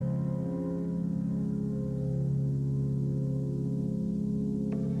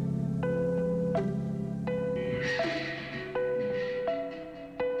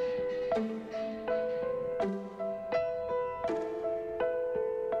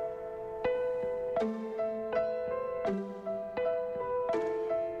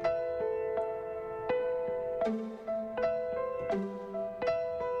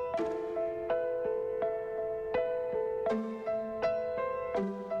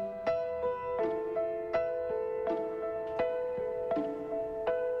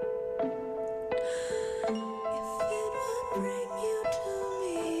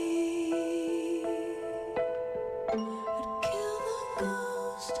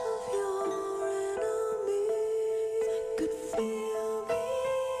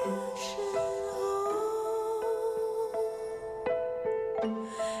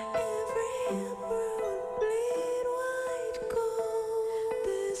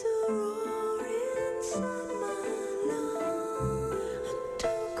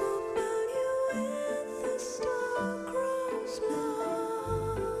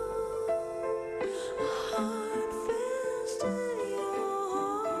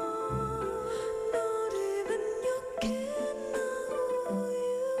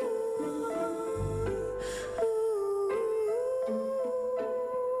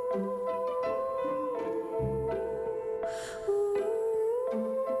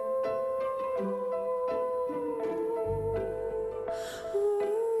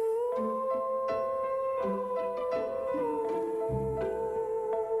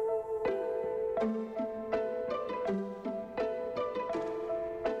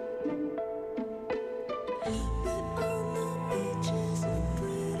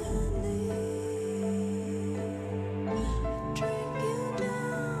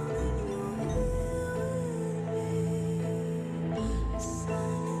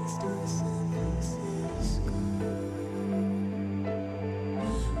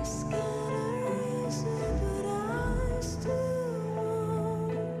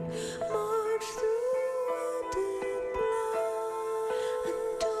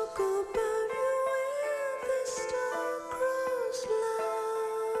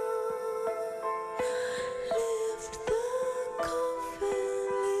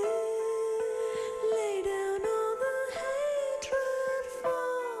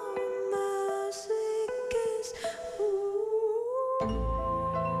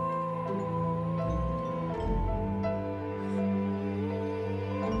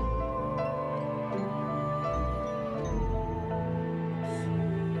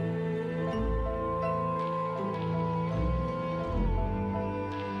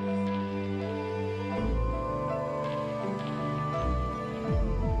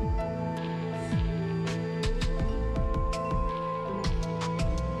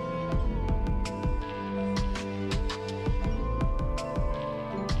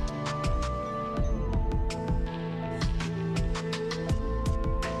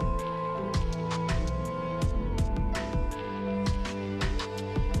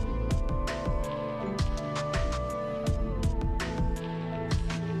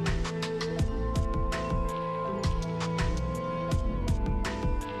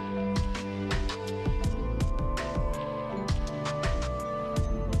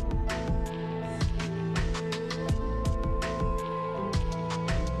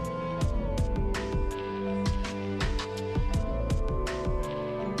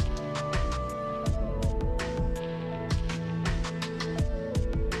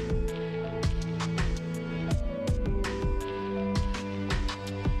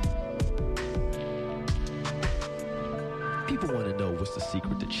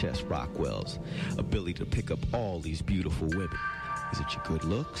Chess Rockwell's ability to pick up all these beautiful women. Is it your good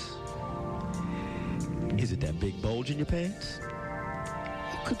looks? Is it that big bulge in your pants?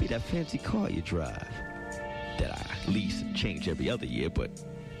 It could be that fancy car you drive that I lease and change every other year, but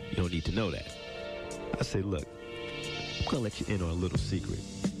you don't need to know that. I say, look, I'm gonna let you in on a little secret.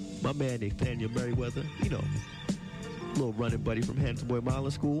 My man Nathaniel Merriweather, you know, little running buddy from Handsome Boy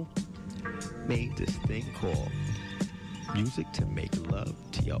Miler School, made this thing called Music to Make Love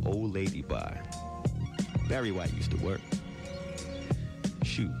to Your Old Lady by. Barry White used to work.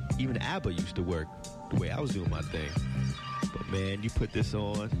 Shoot, even ABBA used to work the way I was doing my thing. But man, you put this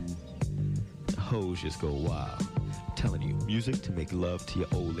on, the hoes just go wild. I'm telling you, music to make love to your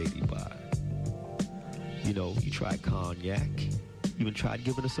old lady by. You know, you tried cognac, even tried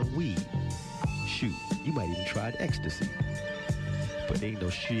giving her some weed. Shoot, you might even tried ecstasy. But ain't no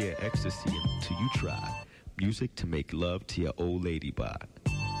sheer ecstasy until you try music to make love to your old lady by.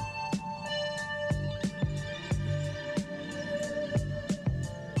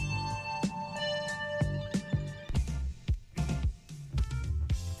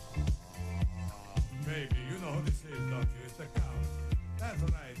 Baby, you know who this is, don't you? It's the Count. That's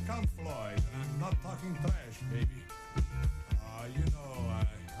right, Count Floyd, and I'm not talking trash, baby. You know,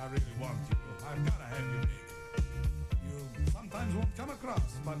 I really want you. I've gotta have you, baby. You sometimes won't come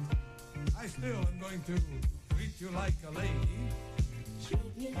across, but I still am going to treat you like a lady. Treat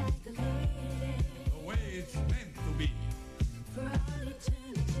you like a lady. The way it's meant to be. For all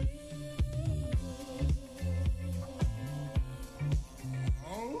eternity.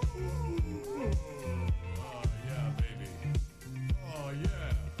 Oh, yeah, baby. Oh,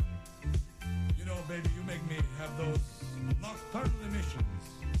 yeah. You know, baby, you make me have those nocturnal emissions.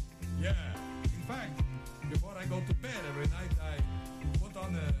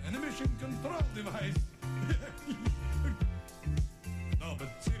 device. No,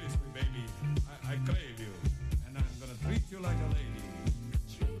 but seriously, baby, I crave you, and I'm gonna treat you like a lady.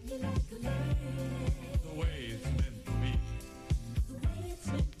 Treat me like a lady. The way it's meant to be. The way it's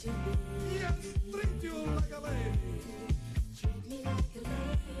meant to be. Yes, treat you like a lady. Treat me like a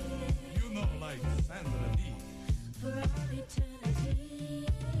lady. You know, like Sandra Dee. For all eternity.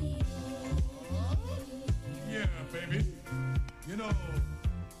 Yeah, baby. You know,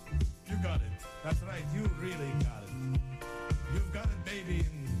 you got it. That's right, you really got it. You've got it, baby,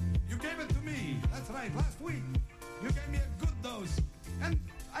 and you gave it to me. That's right, last week. You gave me a good dose. And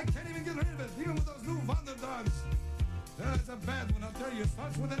I can't even get rid of it, even with those new Wonder Dogs. That's a bad one, I'll tell you. It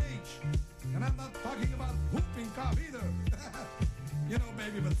starts with an H. And I'm not talking about whooping cough either. You know,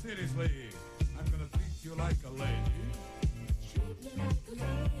 baby, but seriously, I'm gonna treat you like a lady. Treat me like a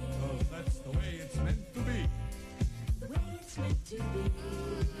lady. 'Cause that's the way it's meant to be. The way it's meant to be.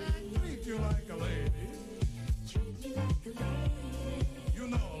 Treat you like a lady. Treat me like a lady. You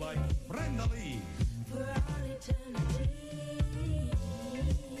know, like Brenda Lee. For all eternity.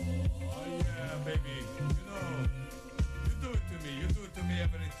 Oh yeah, baby. You know, you do it to me. You do it to me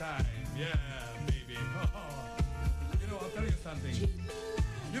every time. Yeah, baby. You know, I'll tell you something.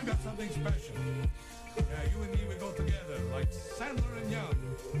 You've got something special. Yeah, you and me, we go together like Sandler and Young.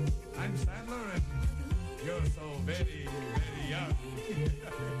 I'm Sandler and you're so very, very young.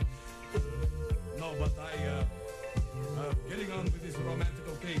 No, but getting on with this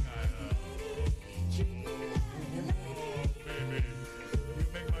romantical thing, oh, baby, you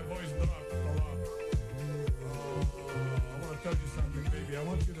make my voice drop a lot. Oh, I want to tell you something, baby. I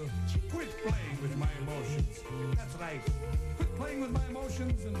want you to quit playing with my emotions. That's right. Quit playing with my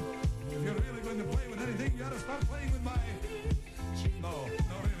emotions, and if you're really going to play with anything, you got to start playing with my... No,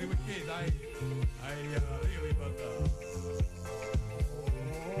 really, with kids. I really, but... Oh,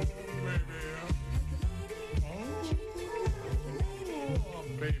 baby. Oh,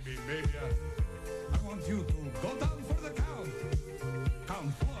 baby. I want you to go down for the count.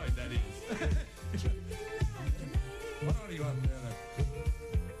 Count Floyd, that is. What are you up there?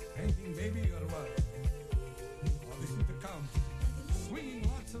 Painting, baby, or what? Oh, this is the count. Swinging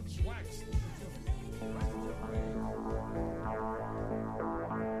lots of wax.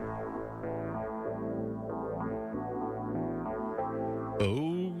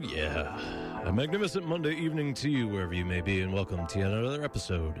 Oh, yeah. A magnificent Monday evening to you, wherever you may be, and welcome to yet another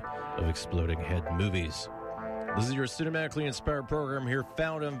episode of Exploding Head Movies. This is your cinematically inspired program here,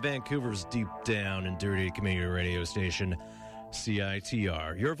 found on Vancouver's deep down and dirty community radio station,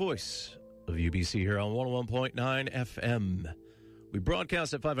 CITR, your voice of UBC here on 101.9 FM. We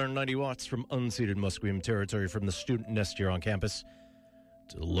broadcast at 590 watts from unceded Musqueam territory from the student nest here on campus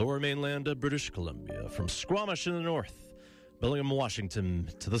to the lower mainland of British Columbia, from Squamish in the north, Bellingham, Washington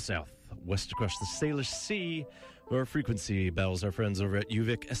to the south, west across the Salish Sea, where our frequency battles our friends over at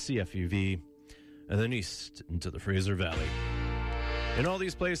UVic CFUV, and then east into the Fraser Valley. In all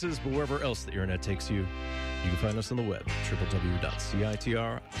these places, but wherever else the internet takes you, you can find us on the web,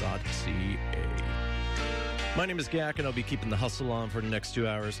 www.citr.ca. My name is Gak, and I'll be keeping the hustle on for the next 2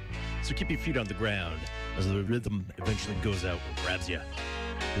 hours, so keep your feet on the ground as the rhythm eventually goes out and grabs you.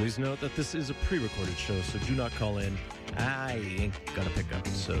 Please note that this is a pre-recorded show, so do not call in. I ain't gonna pick up,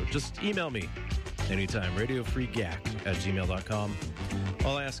 so just email me anytime, radiofreegak@gmail.com.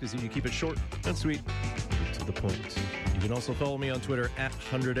 All I ask is that you keep it short and sweet, to the point. You can also follow me on Twitter at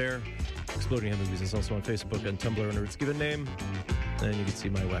 100air. Exploding Head Movies is also on Facebook and Tumblr under its given name. And you can see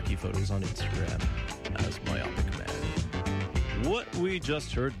my wacky photos on Instagram as Myopic Man. What we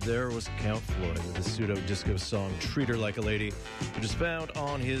just heard there was Count Floyd with the pseudo-disco song Treat Her Like a Lady, which is found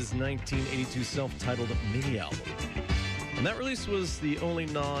on his 1982 self-titled mini-album. And that release was the only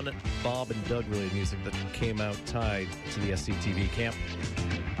non-Bob and Doug-related music that came out tied to the SCTV camp.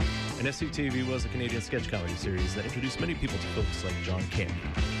 And SCTV was a Canadian sketch comedy series that introduced many people to folks like John Candy,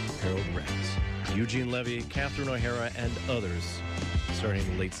 Harold Ramis, Eugene Levy, Catherine O'Hara, and others, starting in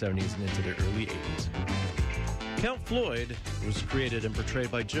the late 70s and into the early 80s. Count Floyd was created and portrayed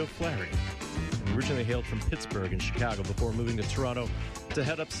by Joe Flaherty, who originally hailed from Pittsburgh and Chicago before moving to Toronto to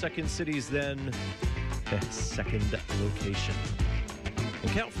head up Second City's then second location.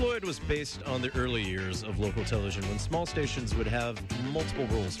 And Count Floyd was based on the early years of local television when small stations would have multiple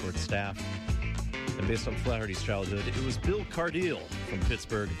roles for its staff. And based on Flaherty's childhood, it was Bill Cardile from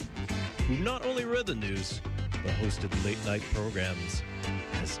Pittsburgh who not only read the news, but hosted late-night programs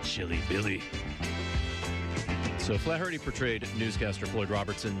as Chilly Billy. So Flaherty portrayed newscaster Floyd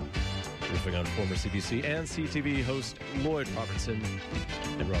Robertson, riffing on former CBC and CTV host Lloyd Robertson.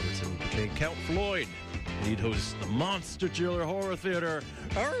 And Robertson portrayed Count Floyd, lead host the Monster Chiller Horror Theater.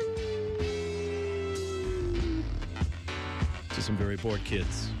 Arr! to some very bored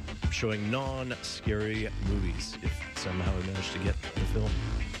kids showing non-scary movies, if somehow we managed to get the film.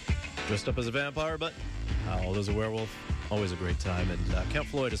 Dressed up as a vampire, but howled as a werewolf. Always a great time. And Count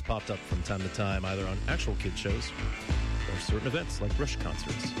Floyd has popped up from time to time, either on actual kid shows or certain events like Rush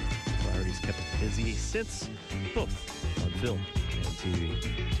concerts. Variety's kept busy since, both on film and TV.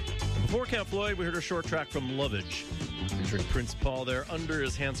 And before Count Floyd, we heard a short track from Lovage, featuring Prince Paul there under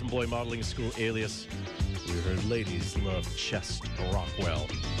his Handsome Boy modeling school alias. We heard Ladies Love Chest Rockwell.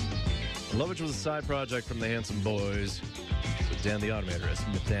 Lovage was a side project from the Handsome Boys, with Dan the Automator as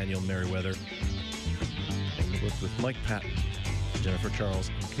Nathaniel Merriweather, and worked with Mike Patton, Jennifer Charles,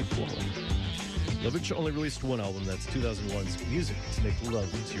 and Kate Wallen. Lovage only released one album, that's 2001's Music to Make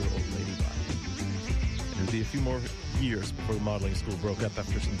Love to Your Old Lady By. And it'd be a few more years before the modeling school broke up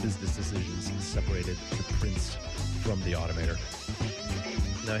after some business decisions separated the Prince from the Automator.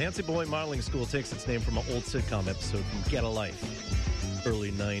 Now, Handsome Boy Modeling School takes its name from an old sitcom episode from Get a Life,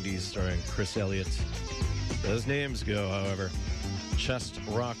 early 90s, starring Chris Elliott. As names go, however, Chest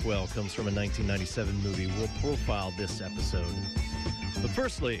Rockwell comes from a 1997 movie. We'll profile this episode. But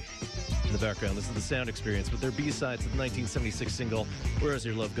firstly, in the background, this is the Sound Experience with their B-side to the 1976 single, Where Is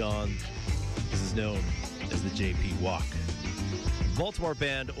Your Love Gone? This is known as the JP Walk. The Baltimore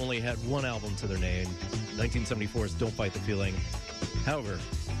band only had one album to their name, 1974's Don't Fight the Feeling. However,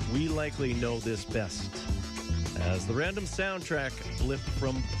 we likely know this best as the random soundtrack blip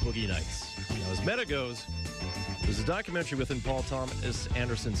from Boogie Nights. Now, as meta goes, there's a documentary within Paul Thomas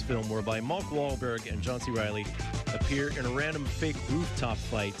Anderson's film whereby Mark Wahlberg and John C. Reilly appear in a random fake rooftop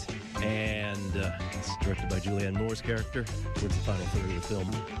fight, and it's directed by Julianne Moore's character towards the final third of the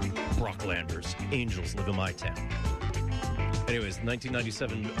film. Brocklanders, Angels Live in My Town. Anyways,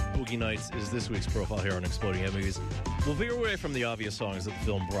 1997 Boogie Nights is this week's profile here on Exploding Head Movies. We'll veer away from the obvious songs that the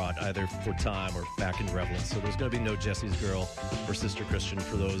film brought, either for time or back in relevance. So there's going to be no Jesse's Girl or Sister Christian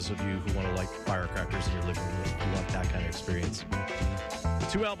for those of you who want to light firecrackers in your living room. You want that kind of experience. The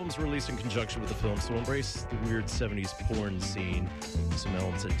two albums were released in conjunction with the film, so embrace the weird 70s porn scene, some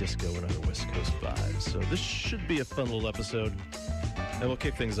elements of disco and other West Coast vibes. So this should be a fun little episode. And we'll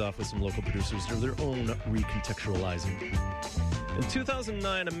kick things off with some local producers doing their own recontextualizing. In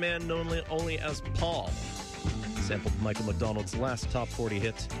 2009, a man known only as Paul sampled Michael McDonald's last top 40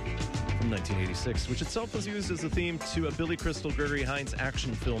 hit from 1986, which itself was used as a theme to a Billy Crystal Gregory Hines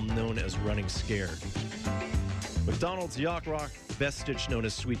action film known as Running Scared. McDonald's yacht rock vestige known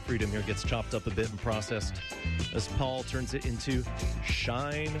as Sweet Freedom here gets chopped up a bit and processed as Paul turns it into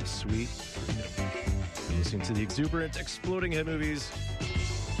Shine Sweet Freedom. You're listening to the exuberant Exploding Head Movies,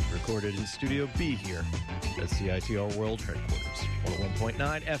 recorded in Studio B here at CITR World Headquarters,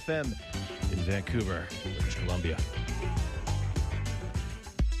 101.9 FM in Vancouver, British Columbia.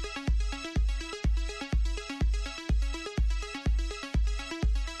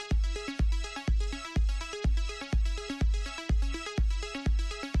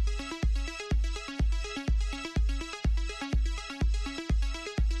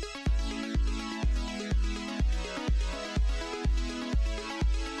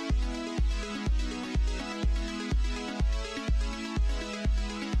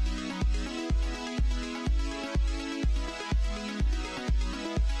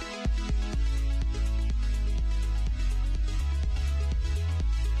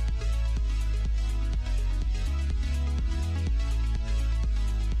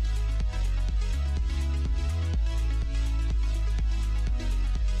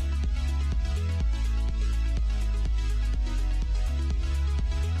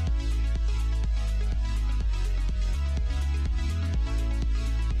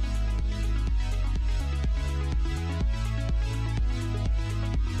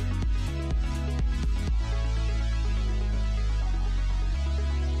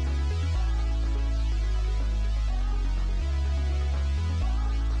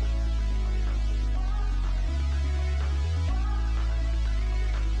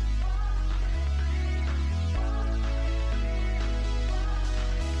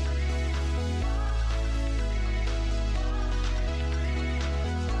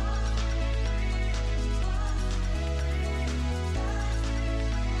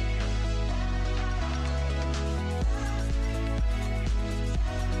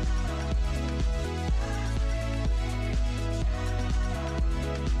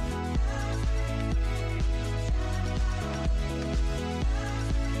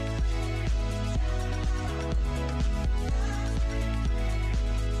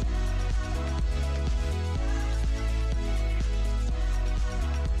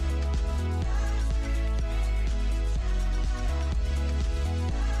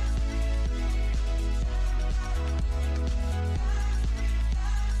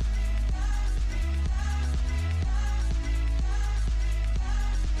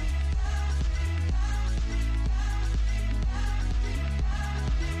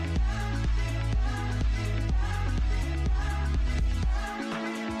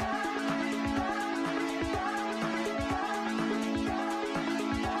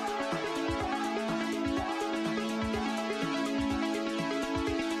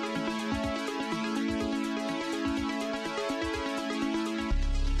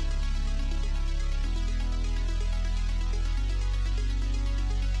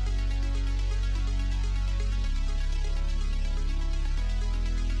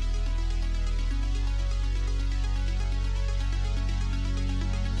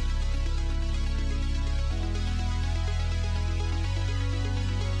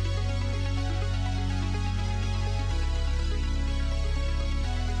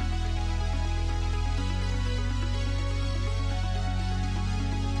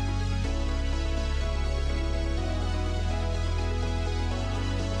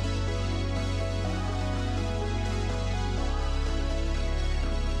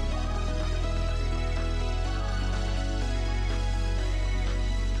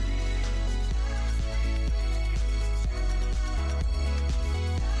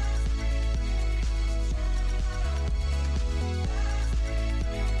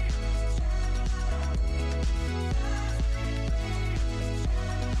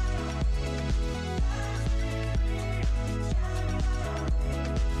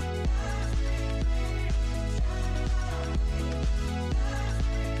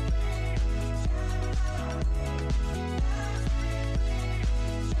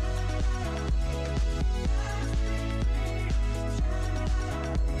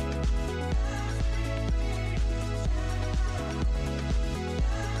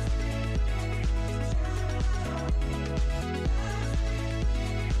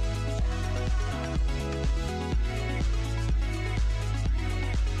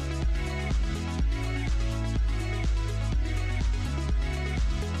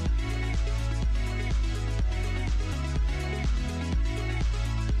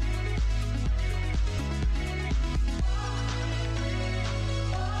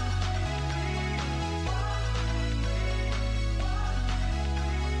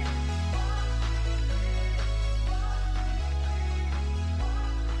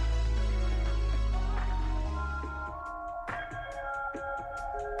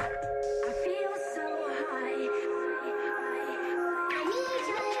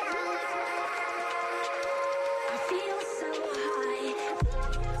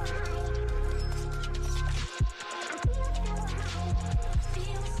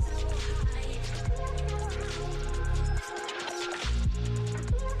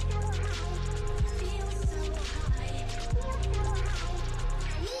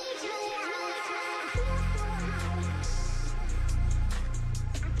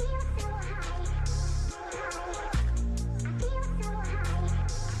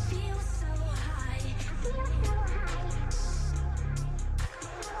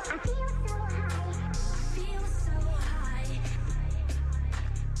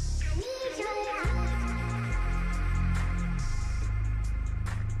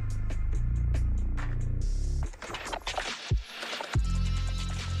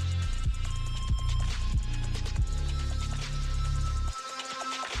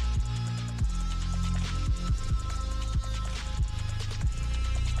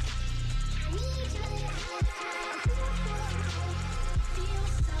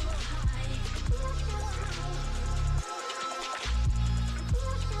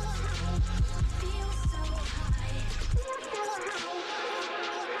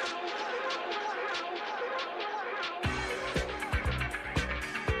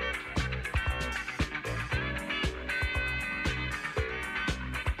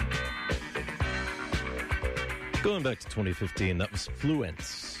 Going back to 2015, that was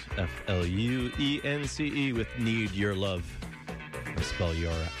Fluence, Fluence with Need Your Love. I spell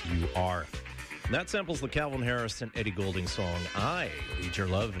your U-R. And that samples the Calvin Harris and Eddie Goulding song, I Need Your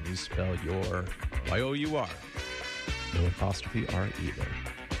Love, and you spell your Y-O-U-R. No apostrophe R either.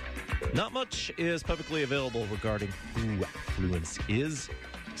 Not much is publicly available regarding who Fluence is,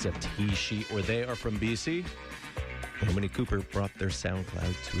 except he, she, or they are from BC. Mini Cooper brought their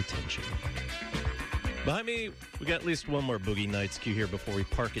SoundCloud to attention. Behind me, we got at least one more Boogie Nights cue here before we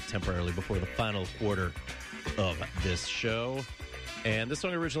park it temporarily before the final quarter of this show. And this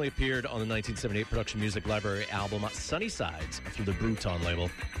song originally appeared on the 1978 Production Music Library album Sunny Sides through the Bruton label.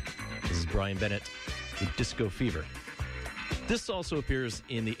 This is Brian Bennett with Disco Fever. This also appears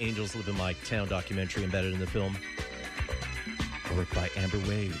in the Angels Live in My Town documentary embedded in the film. Work by Amber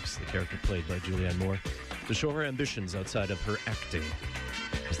Waves, the character played by Julianne Moore, to show her ambitions outside of her acting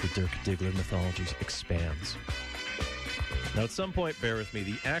as the Dirk Diggler mythology expands. Now, at some point, bear with me,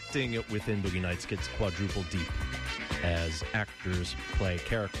 the acting within Boogie Nights gets quadruple deep as actors play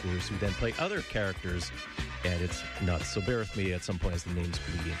characters who then play other characters, and it's nuts. So bear with me at some point as the names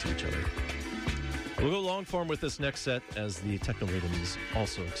bleed into each other. We'll go long form with this next set as the techno rhythms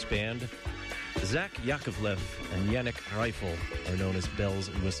also expand. Zach Yakovlev and Yannick Reifel are known as Bells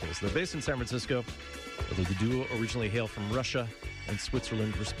and Whistles. They're based in San Francisco, although the duo originally hail from Russia and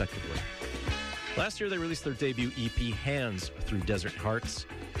Switzerland, respectively. Last year, they released their debut EP, Hands, through Desert Hearts,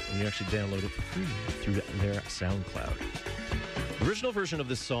 and you actually download it for free through their SoundCloud. The original version of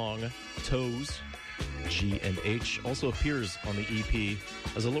this song, Toes, G and H, also appears on the EP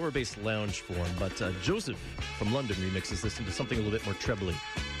as a lower bass lounge form, but Joseph from London remixes this into something a little bit more trebly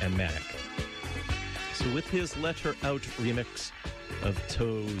and manic. So with his Let Her Out remix of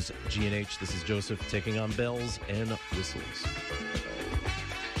Toes, G and H, this is Joseph taking on Bells and Whistles.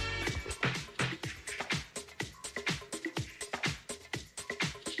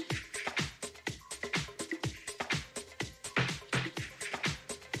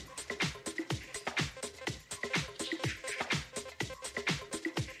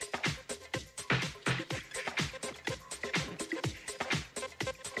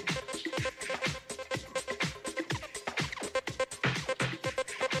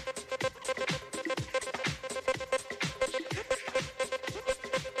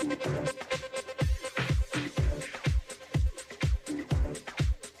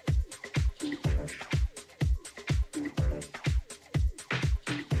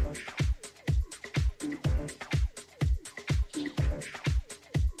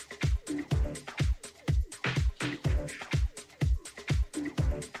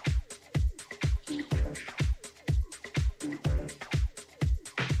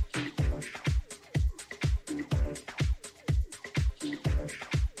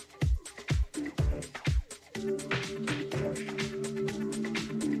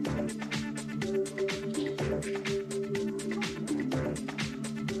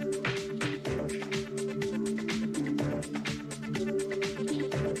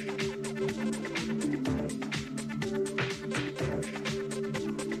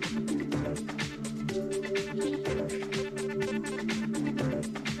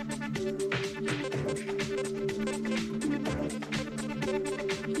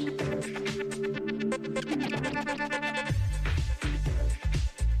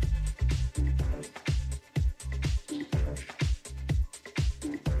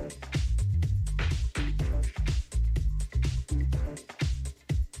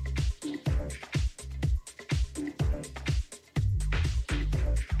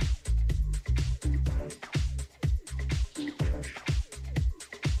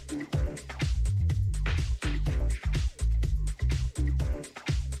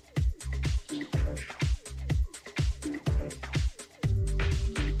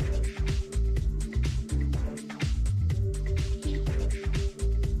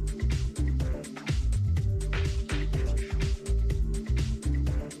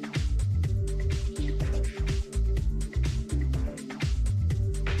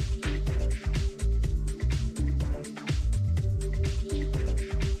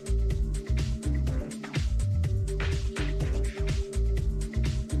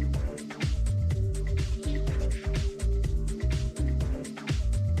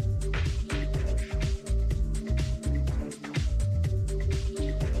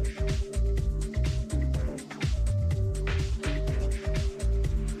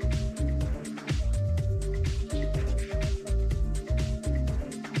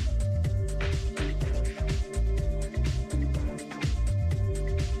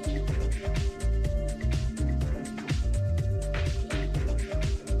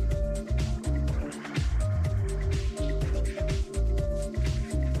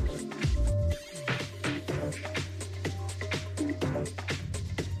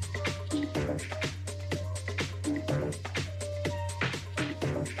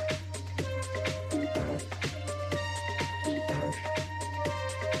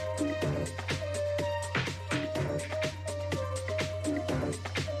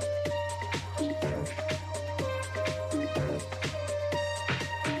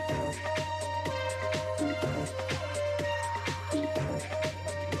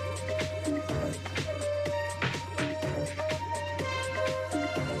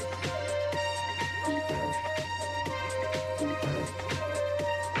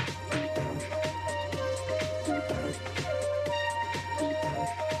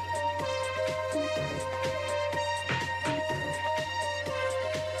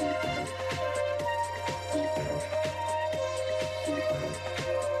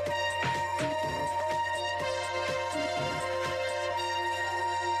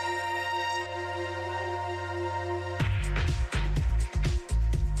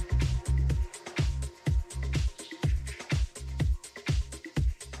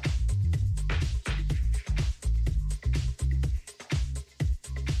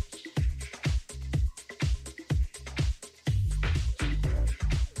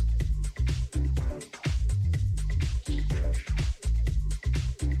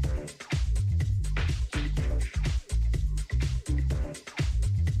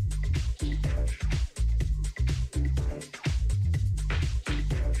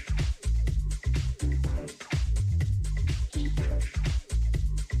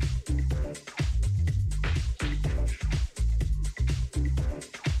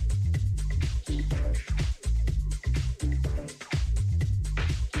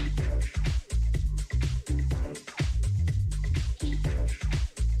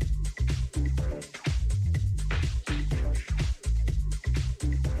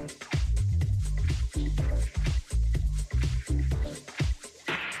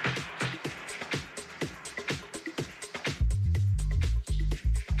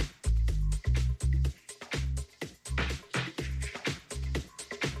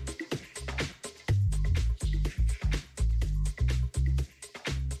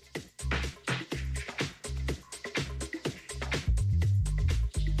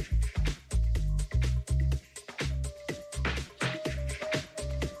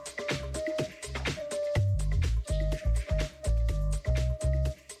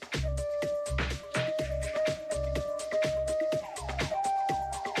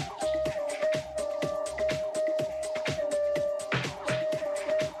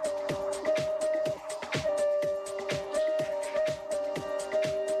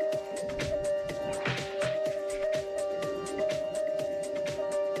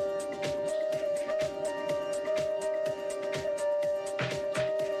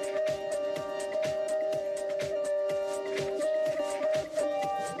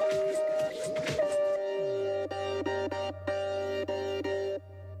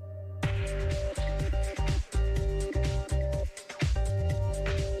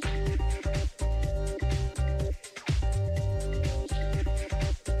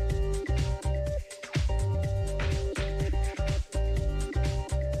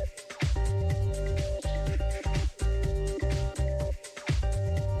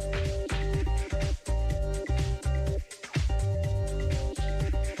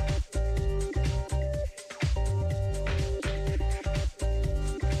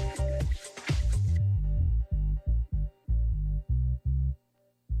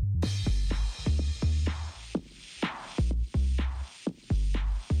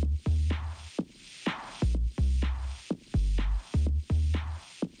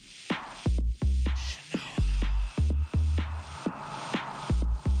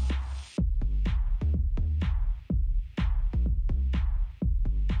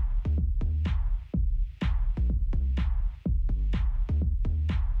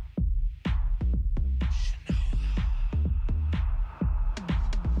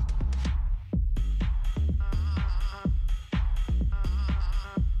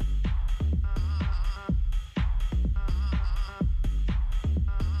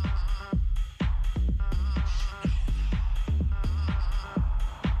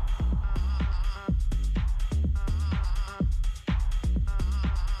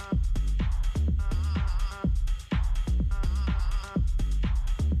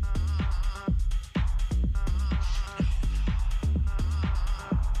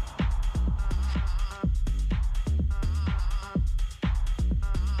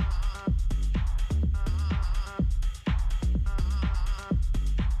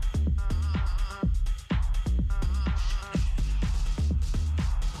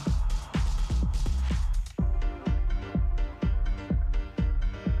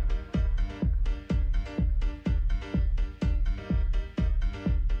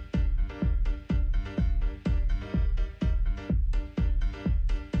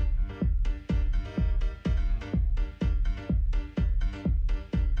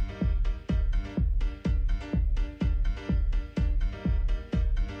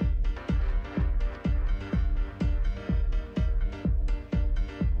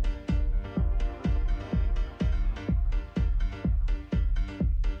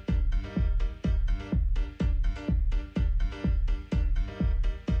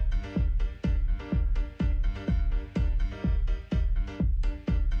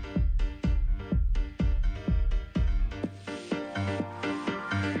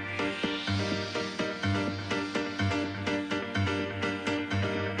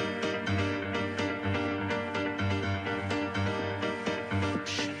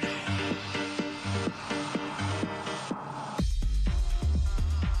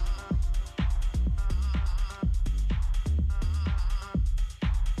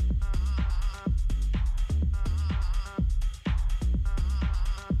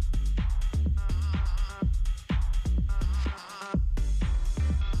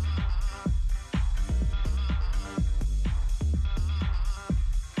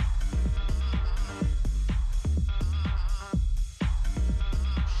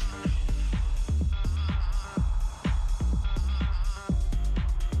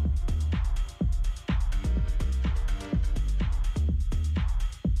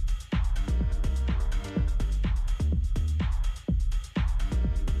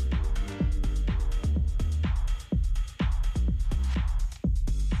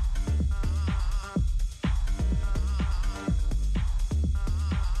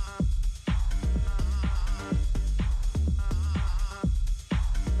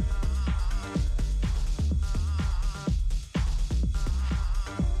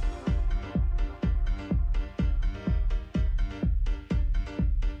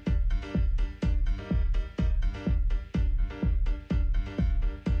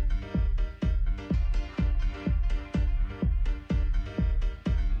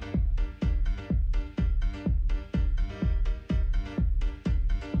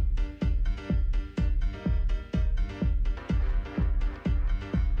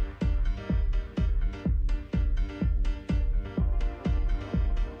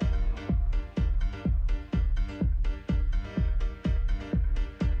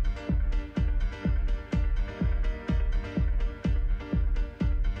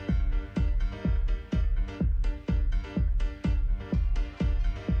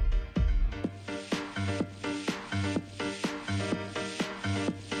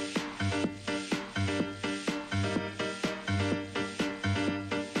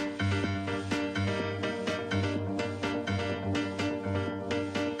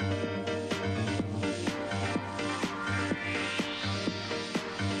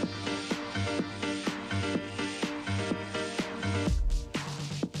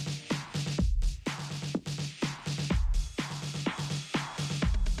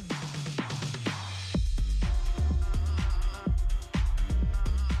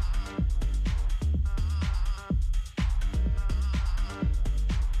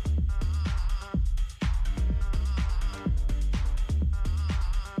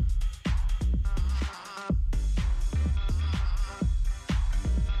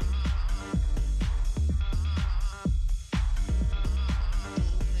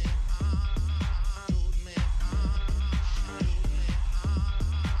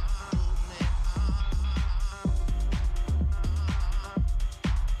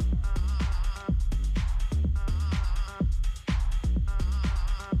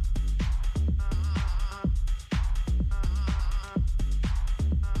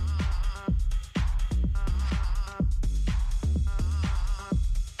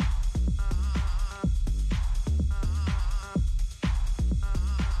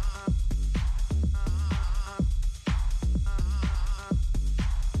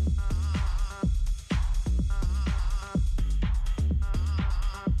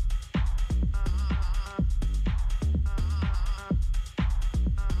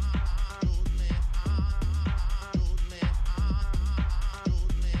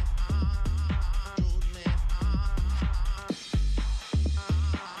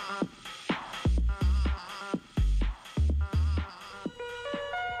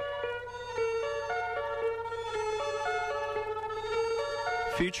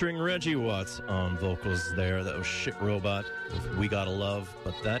 Featuring Reggie Watts on vocals there. That was Shit Robot with We Gotta Love.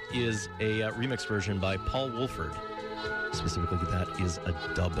 But that is a remix version by Paul Wolford. Specifically, that is a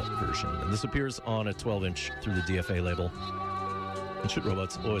dub version. And this appears on a 12-inch through the DFA label. And Shit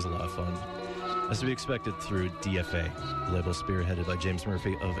Robot's always a lot of fun, as to be expected through DFA, the label spearheaded by James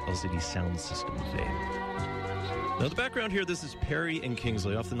Murphy of LCD Sound System fame. Now, the background here, this is Perry and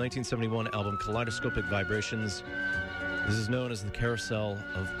Kingsley off the 1971 album Kaleidoscopic Vibrations. This is known as the Carousel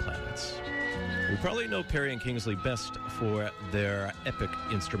of Planets. We probably know Perry and Kingsley best for their epic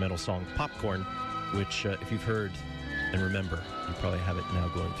instrumental song Popcorn, which, if you've heard and remember, you probably have it now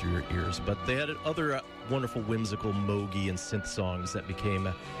going through your ears. But they had other wonderful, whimsical, mogi and synth songs that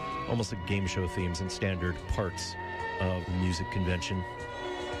became almost like game show themes and standard parts of the music convention.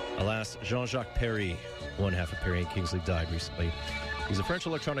 Alas, Jean-Jacques Perry, one half of Perry and Kingsley, died recently. He's a French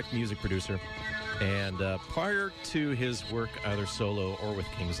electronic music producer, and prior to his work either solo or with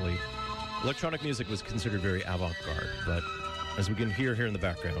Kingsley, electronic music was considered very avant-garde, but as we can hear here in the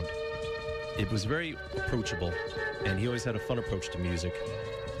background, it was very approachable, and he always had a fun approach to music,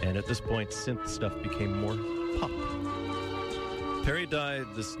 and at this point, synth stuff became more pop. Perry died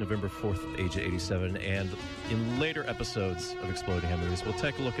this November 4th at the age of 87, and in later episodes of Exploding Head Movies, we'll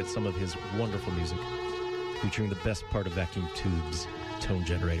take a look at some of his wonderful music, featuring the best part of vacuum tubes, tone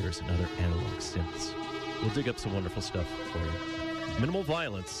generators, and other analog synths. We'll dig up some wonderful stuff for you. Minimal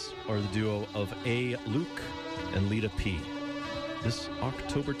Violence are the duo of A. Luke and Lita P. This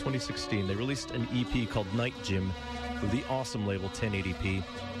October 2016, they released an EP called Night Gym with the awesome label 1080p.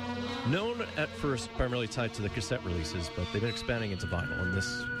 Known at first primarily tied to the cassette releases, but they've been expanding into vinyl, and this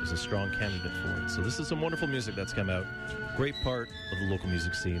is a strong candidate for it. So this is some wonderful music that's come out. Great part of the local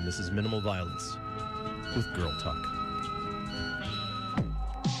music scene. This is Minimal Violence with Girl Talk.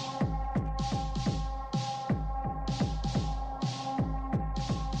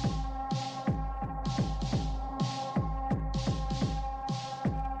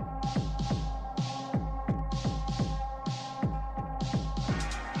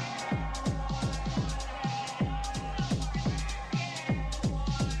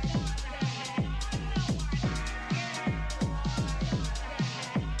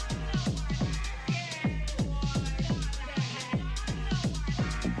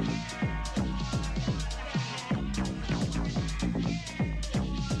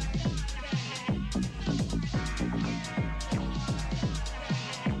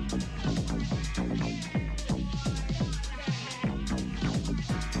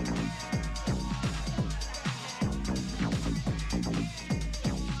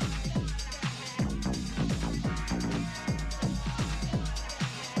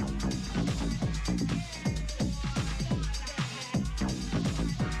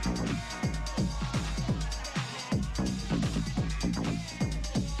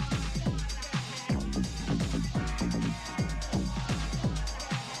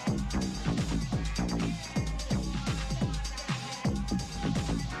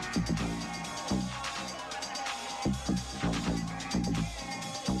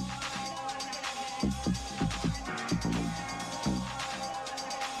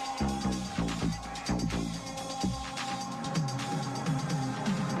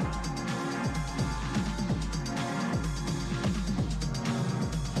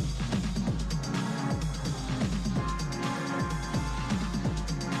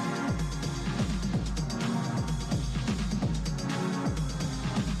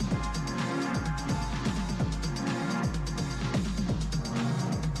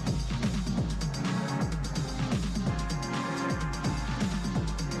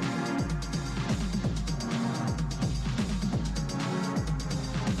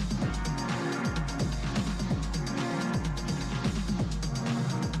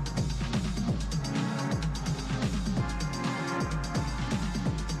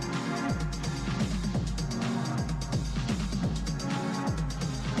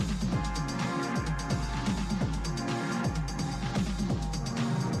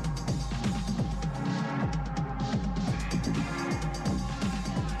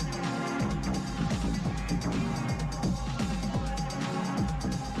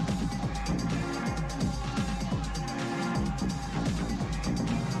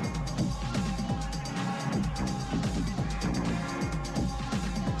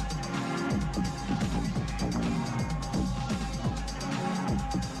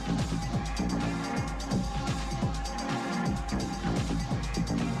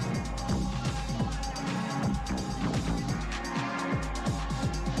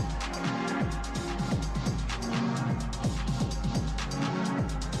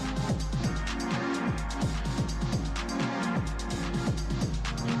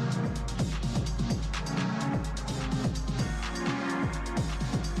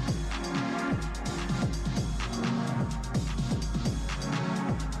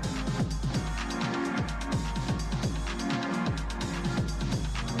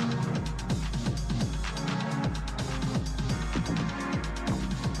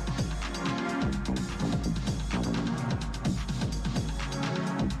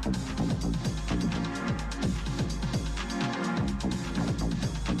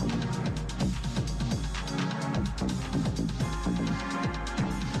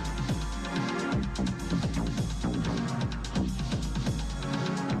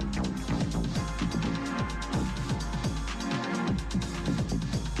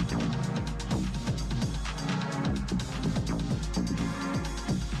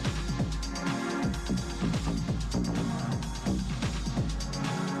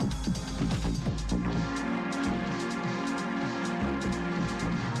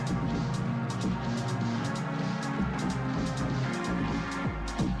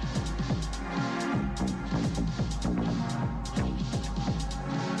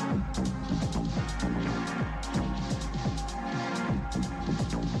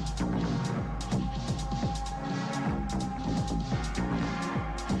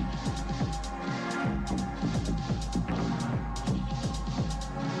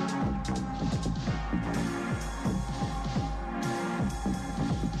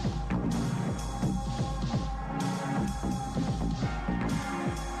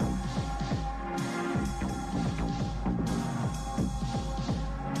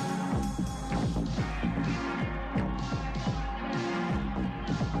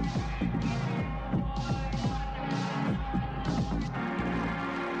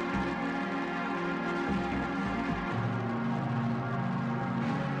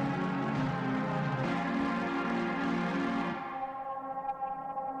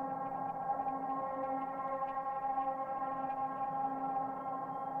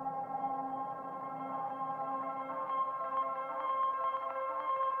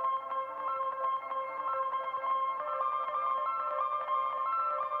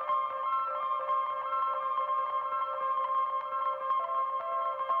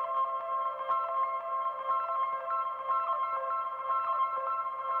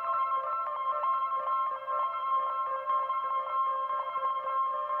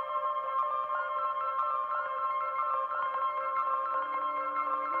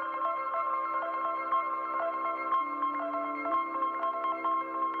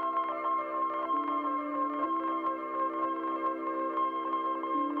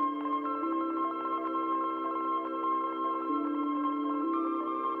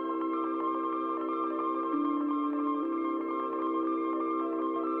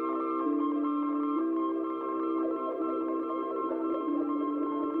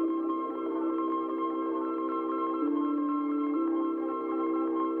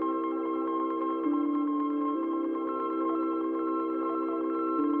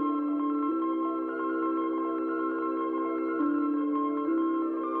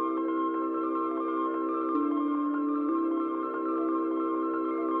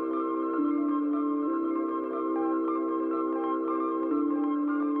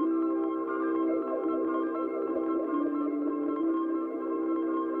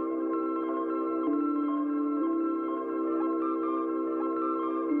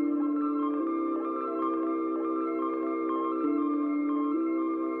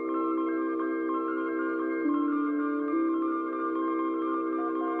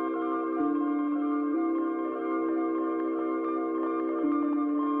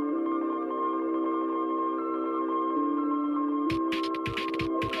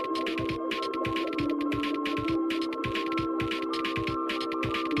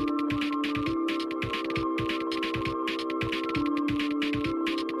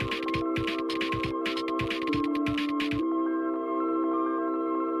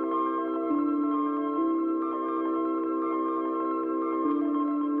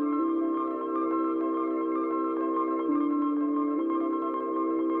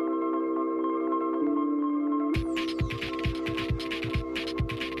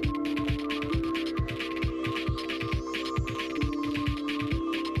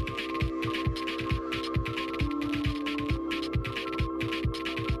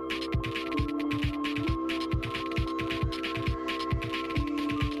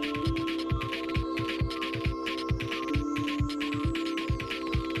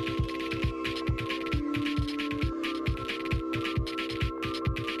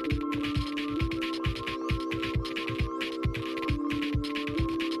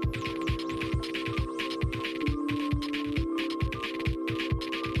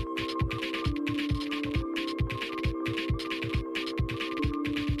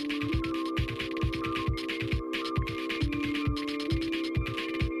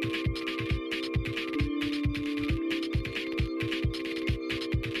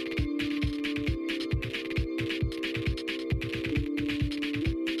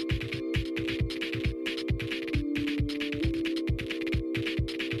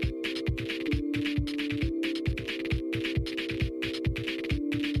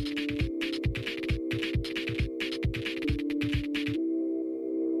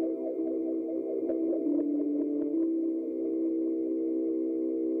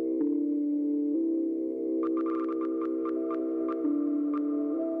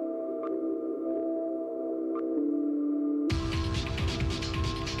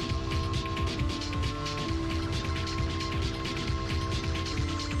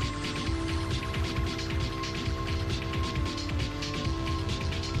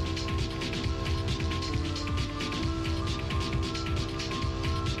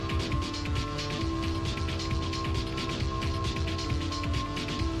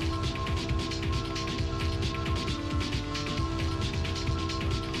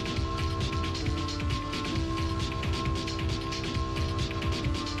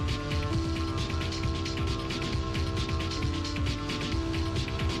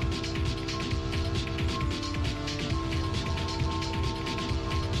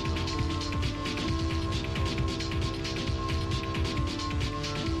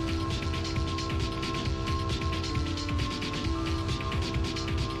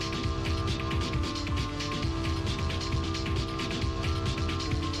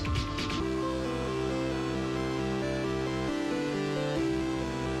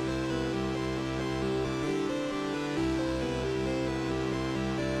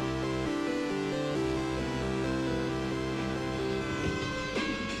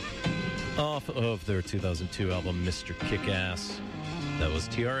 Off of their 2002 album, Mr. Kick-Ass, that was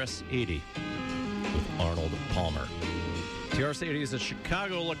TRS-80 with Arnold Palmer. TRS-80 is a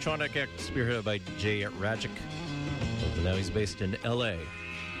Chicago electronic act spearheaded by Jay Rajic. Now he's based in L.A.,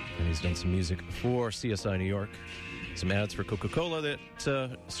 and he's done some music for CSI New York, some ads for Coca-Cola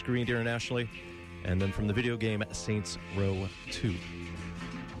that screened internationally, and then from the video game Saints Row 2.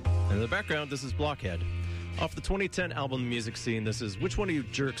 And in the background, this is Blockhead. Off the 2010 album Music Scene, this is Which One of You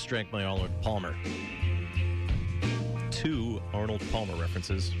Jerks Drank My Arnold Palmer? 2 Arnold Palmer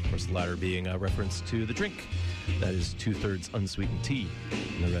references, of course the latter being a reference to the drink. That is 2/3 unsweetened tea,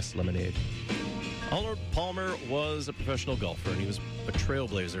 and the rest lemonade. Arnold Palmer was a professional golfer, and he was a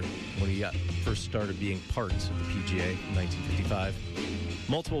trailblazer when he first started being part of the PGA in 1955.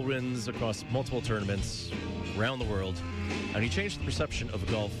 Multiple wins across multiple tournaments around the world, and he changed the perception of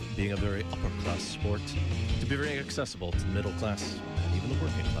golf being a very upper-class sport to be very accessible to the middle class and even the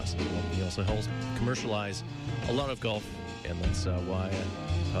working class as well. He also helped commercialize a lot of golf, and that's why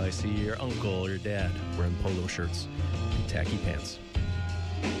I see your uncle or your dad wearing polo shirts and tacky pants.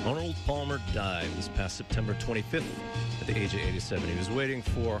 Arnold Palmer died this past September 25th at the age of 87. He was waiting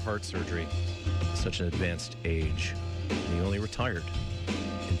for heart surgery at such an advanced age, and he only retired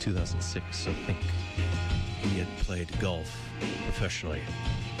in 2006, so think he had played golf professionally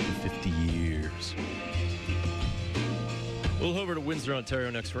for 50 years. We'll head over to Windsor,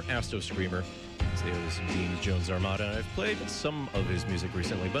 Ontario next for Astro Screamer. He was Dean Jones Armada, and I've played some of his music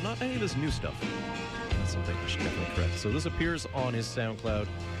recently, but not any of his new stuff. That's something I should definitely correct. So this appears on his SoundCloud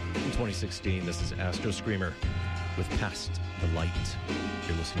in 2016. This is Astro Screamer with Past the Light.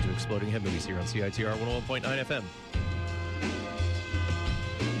 You're listening to Exploding Head Movies here on CITR 101.9 FM.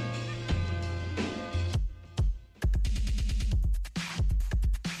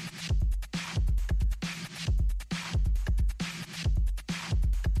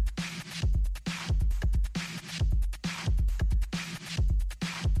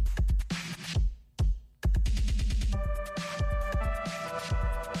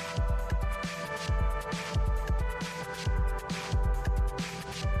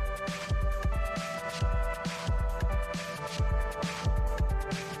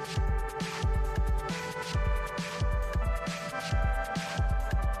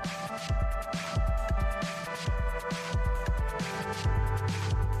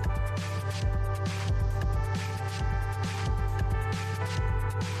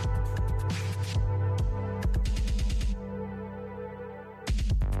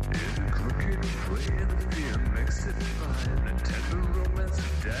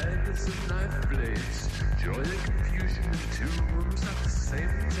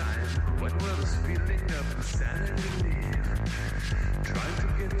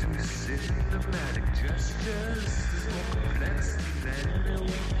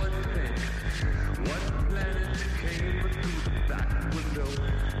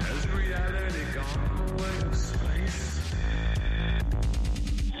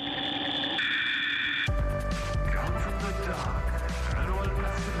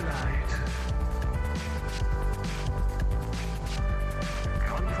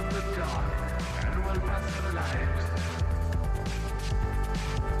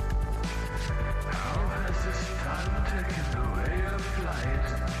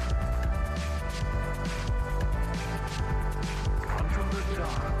 Come from the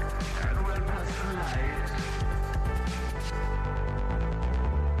dark.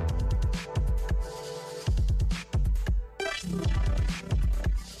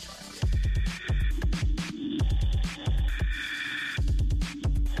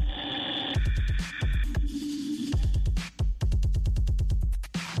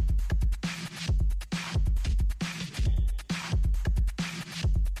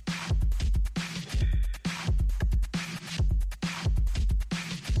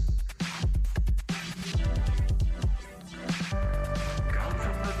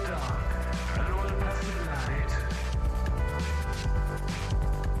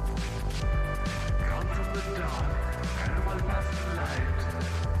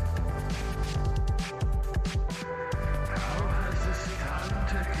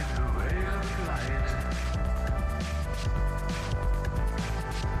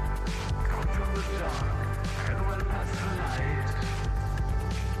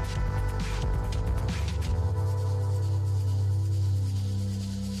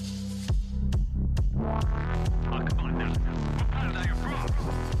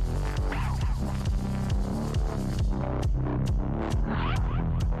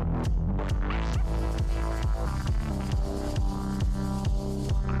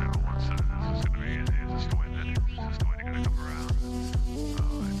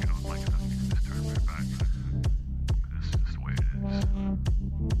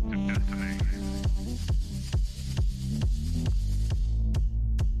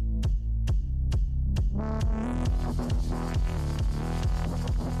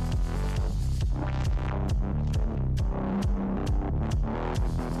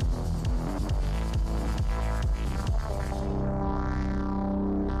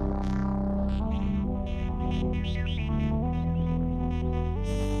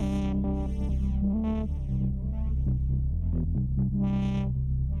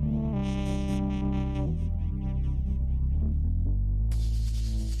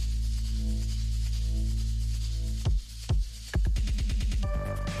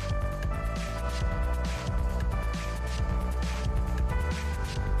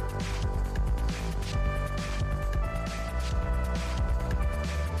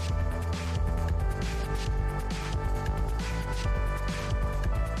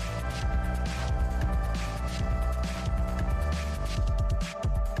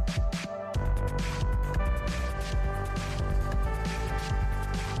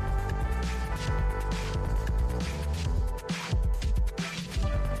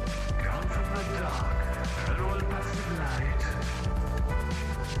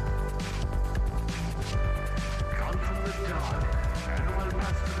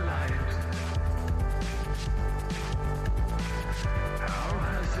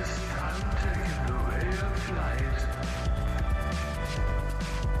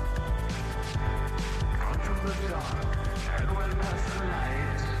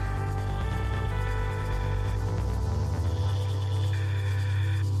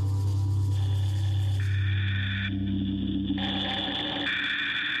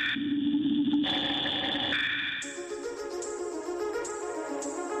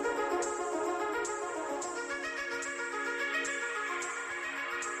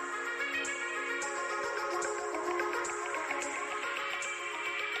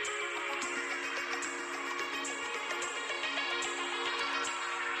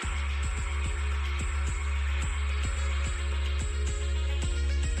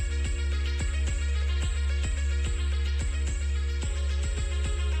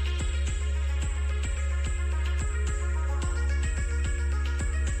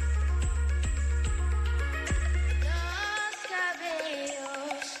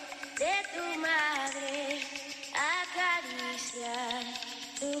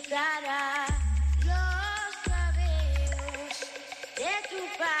 tu cara, los cabellos de tu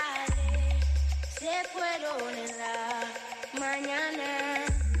padre se fueron en la mañana.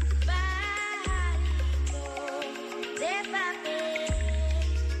 Pajarito de papel,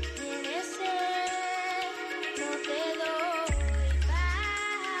 tienes sed, no te doy.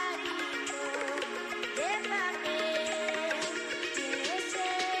 Pajarito de papel, tienes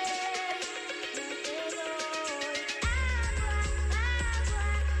sed, no te doy. Agua, agua,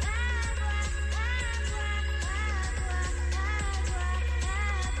 agua, agua, agua,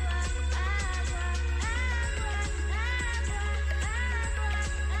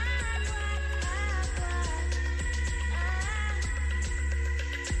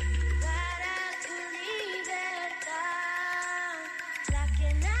 para tu libertad, la que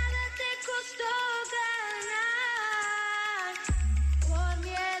nada te costó ganar, por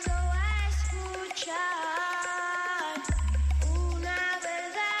miedo a escuchar una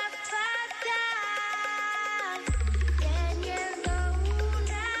verdad fatal, teniendo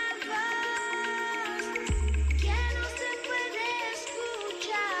una voz que no se puede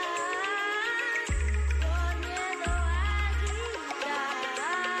escuchar, por miedo a gritar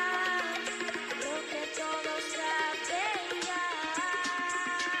lo que todos saben ya.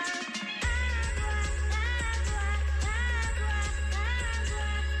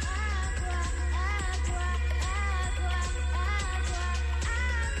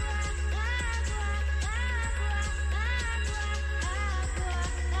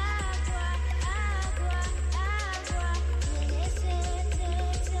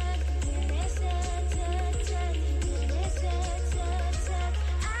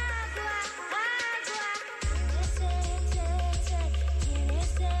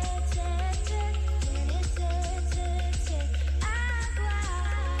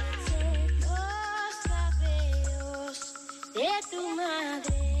 De tu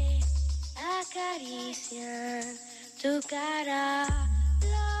madre acarician tu cara,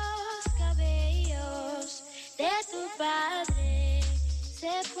 los cabellos de tu padre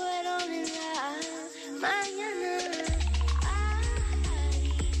se fueron en la mañana.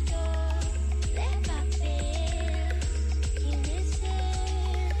 Pajarito de papel, tienes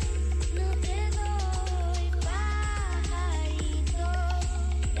sed, no te doy. Pajarito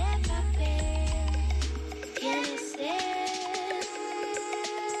de papel, tienes sed.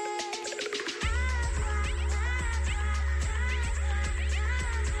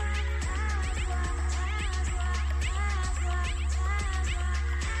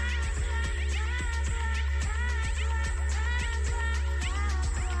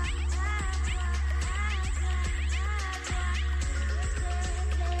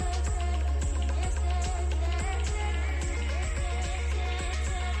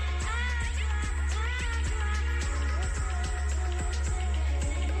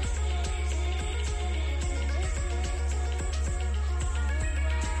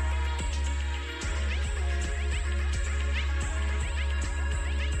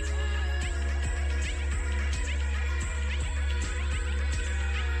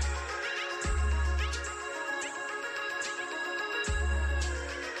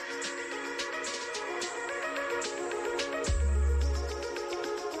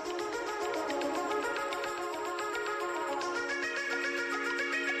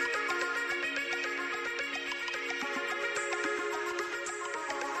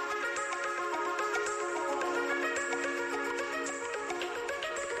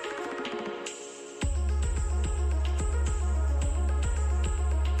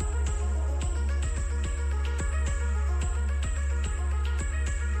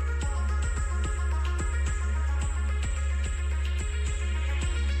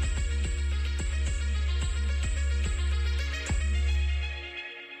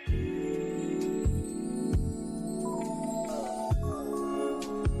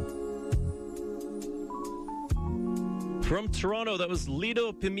 From Toronto, that was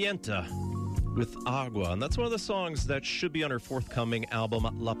Lido Pimienta with Agua. And that's one of the songs that should be on her forthcoming album,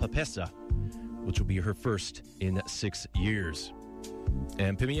 La Papesa, which will be her first in 6 years.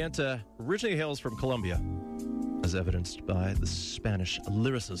 And Pimienta originally hails from Colombia, as evidenced by the Spanish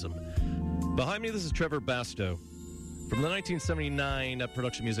lyricism. Behind me, this is Trevor Basto from the 1979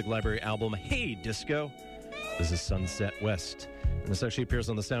 Production Music Library album, Hey Disco. This is Sunset West. And this actually appears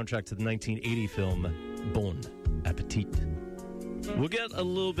on the soundtrack to the 1980 film, Bon Appetit. We'll get a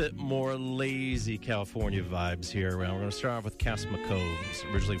little bit more lazy California vibes here. We're going to start off with Cass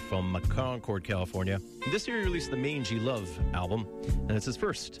McCombs, originally from Concord, California. This year he released the Mangy Love album, and it's his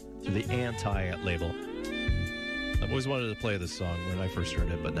first through the Anti label. I've always wanted to play this song when I first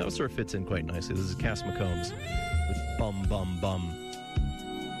heard it, but now it sort of fits in quite nicely. This is Cass McCombs with Bum Bum Bum.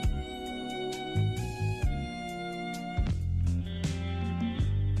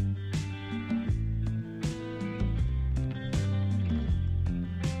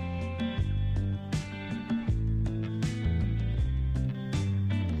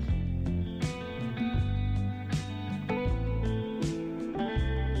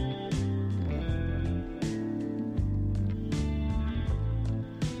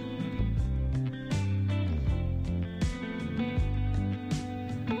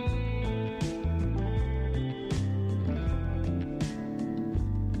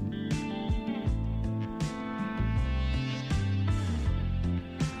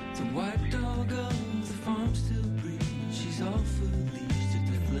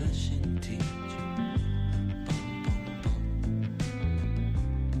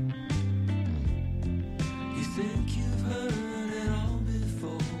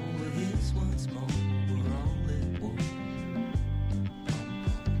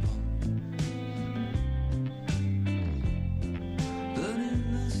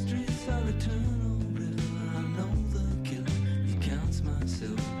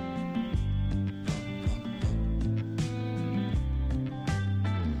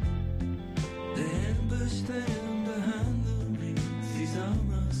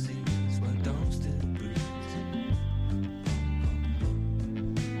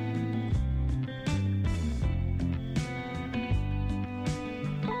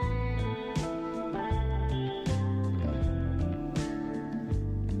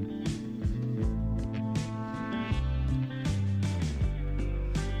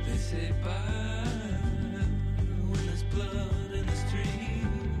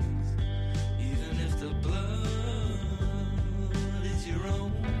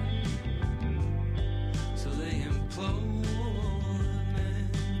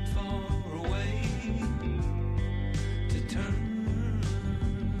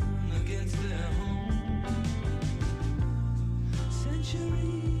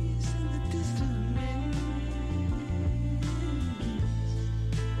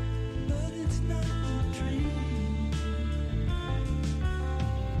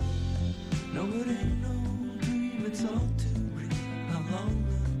 it ain't no dream, it's all too real. How long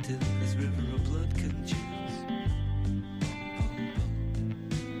until this river of blood congeals?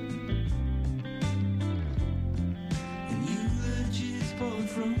 And eulogies poured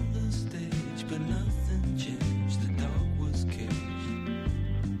from the stage, but nothing changed. The dog was caged.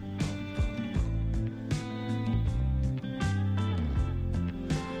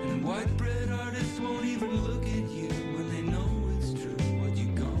 And white bread artists won't even look at you when they know it's true. What you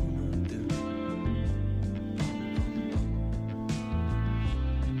gonna do?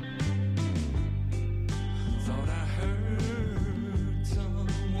 Thought I heard some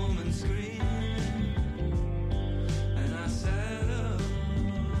woman scream, and I sat up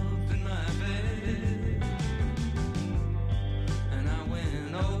in my bed, and I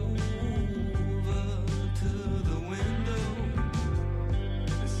went over to the window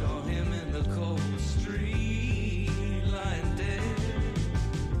and saw him in the cold street lying dead.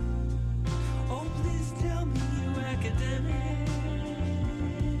 Oh, please tell me, you academics,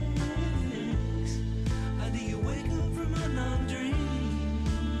 how do you wake up from a non-dream?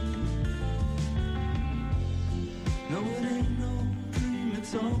 No, it ain't no dream,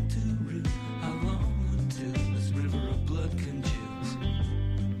 it's all too real. How long until this river of blood congeals?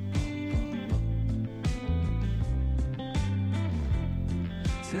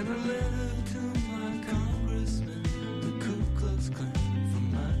 Sent a letter to my congressman, the Ku Klux Klan from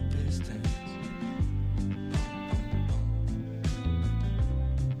my distance.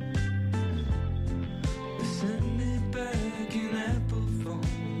 They sent me back in Apple phone,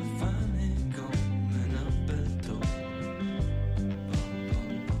 the fine head comb and a beto.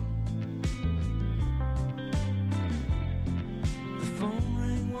 The phone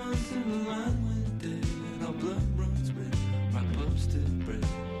rang once and the line went dead. Our blood runs red, my pub's still bred.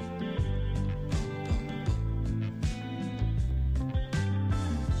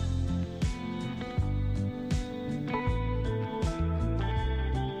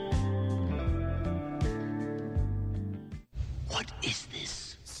 What is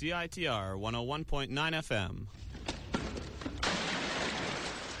this? CITR 101.9 FM.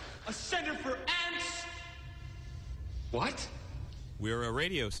 A center for ants? What? We're a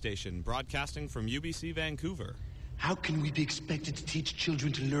radio station broadcasting from UBC Vancouver. How can we be expected to teach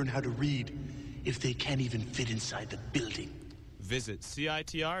children to learn how to read if they can't even fit inside the building? Visit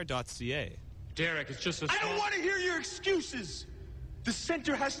CITR.ca. Derek, it's just a I don't want to hear your excuses! The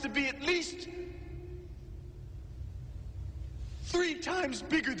center has to be at least 3 times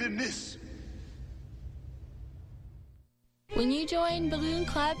bigger than this. When you join Balloon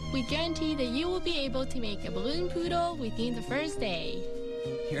Club, we guarantee that you will be able to make a balloon poodle within the first day.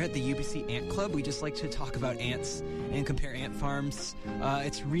 Here at the UBC Ant Club, we just like to talk about ants and compare ant farms.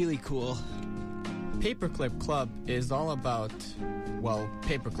 It's really cool. Paperclip Club is all about, well,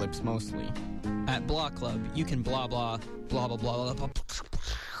 paperclips mostly. At Blah Club, you can blah blah, blah blah blah blah.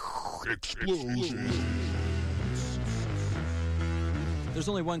 Explosion. There's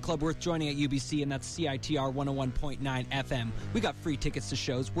only one club worth joining at UBC, and that's CITR 101.9 FM. We got free tickets to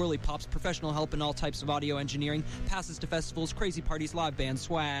shows, whirly pops, professional help in all types of audio engineering, passes to festivals, crazy parties, live band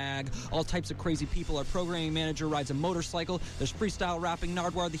swag, all types of crazy people. Our programming manager rides a motorcycle. There's freestyle rapping,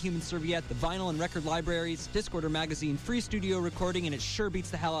 Nardwar the Human Serviette, the vinyl and record libraries, Discorder magazine, free studio recording, and it sure beats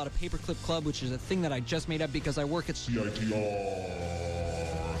the hell out of Paperclip Club, which is a thing that I just made up because I work at CITR.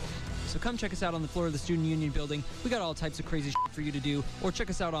 So come check us out on the floor of the Student Union building. We got all types of crazy shit for you to do, or check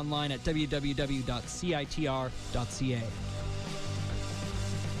us out online at www.citr.ca.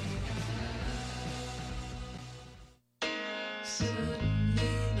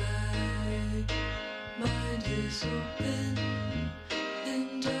 Suddenly my mind is open,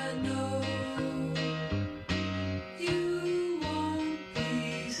 and I know you won't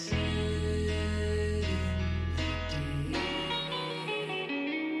be sad.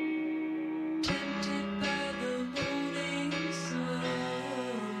 Tempted by the morning sun,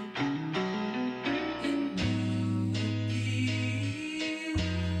 and you'll appear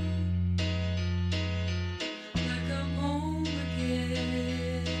like I'm home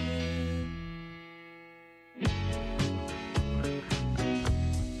again.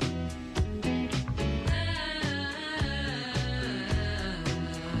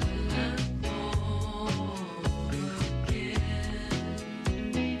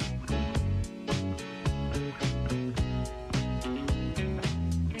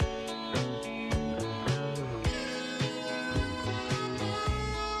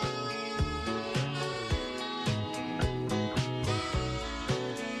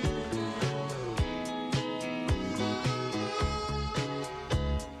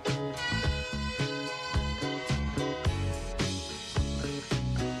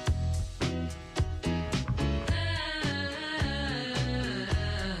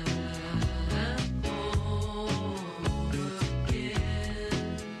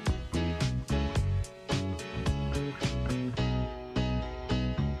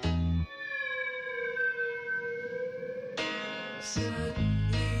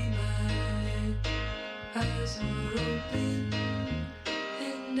 Suddenly my eyes are open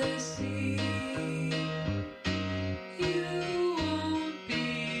and I see you won't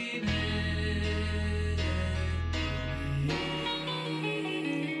be mad at me.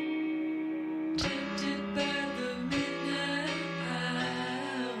 Tempted by the midnight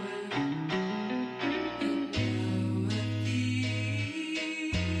hour, and now I feel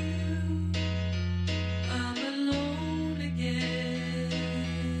I'm alone again.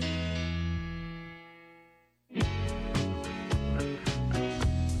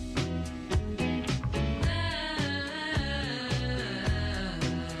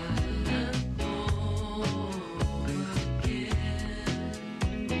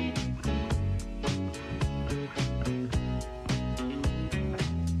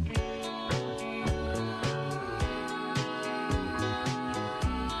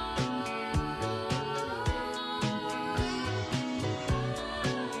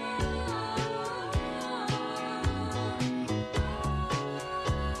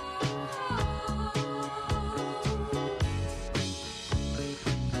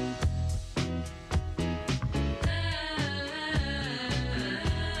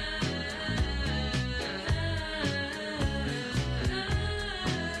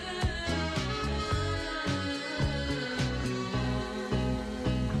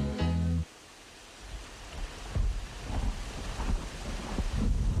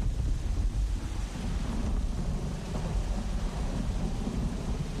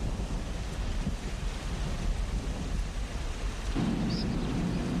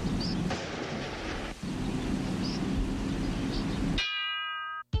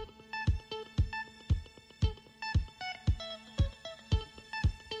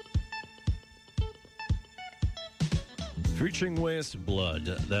 Reaching Waste Blood.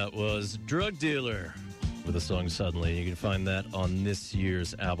 That was Drug Dealer with the song Suddenly. You can find that on this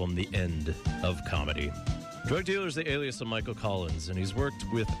year's album, The End of Comedy. Drug Dealer is the alias of Michael Collins, and he's worked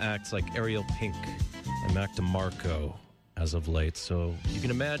with acts like Ariel Pink and Mac DeMarco as of late, so you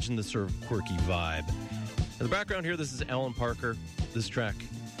can imagine the sort of quirky vibe. In the background here, this is Alan Parker. This track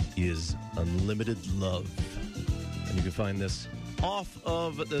is Unlimited Love, and you can find this off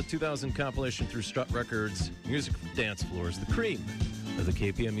of the 2000 compilation through Strut Records, Music for Dance Floors, the cream of the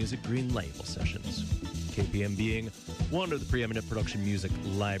KPM Music Green Label Sessions. KPM being one of the preeminent production music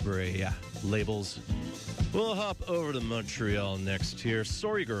library labels. We'll hop over to Montreal next here.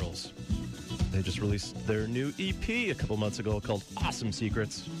 Sorry Girls. They just released their new EP a couple months ago called Awesome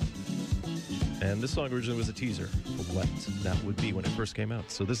Secrets. And this song originally was a teaser for what that would be when it first came out.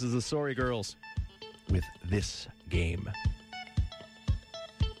 So this is the Sorry Girls with This Game.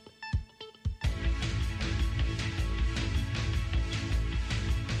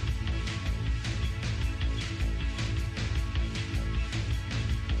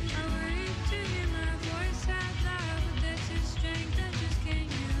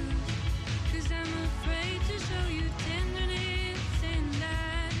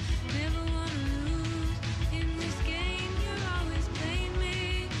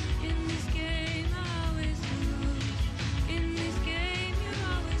 In this game, I always lose.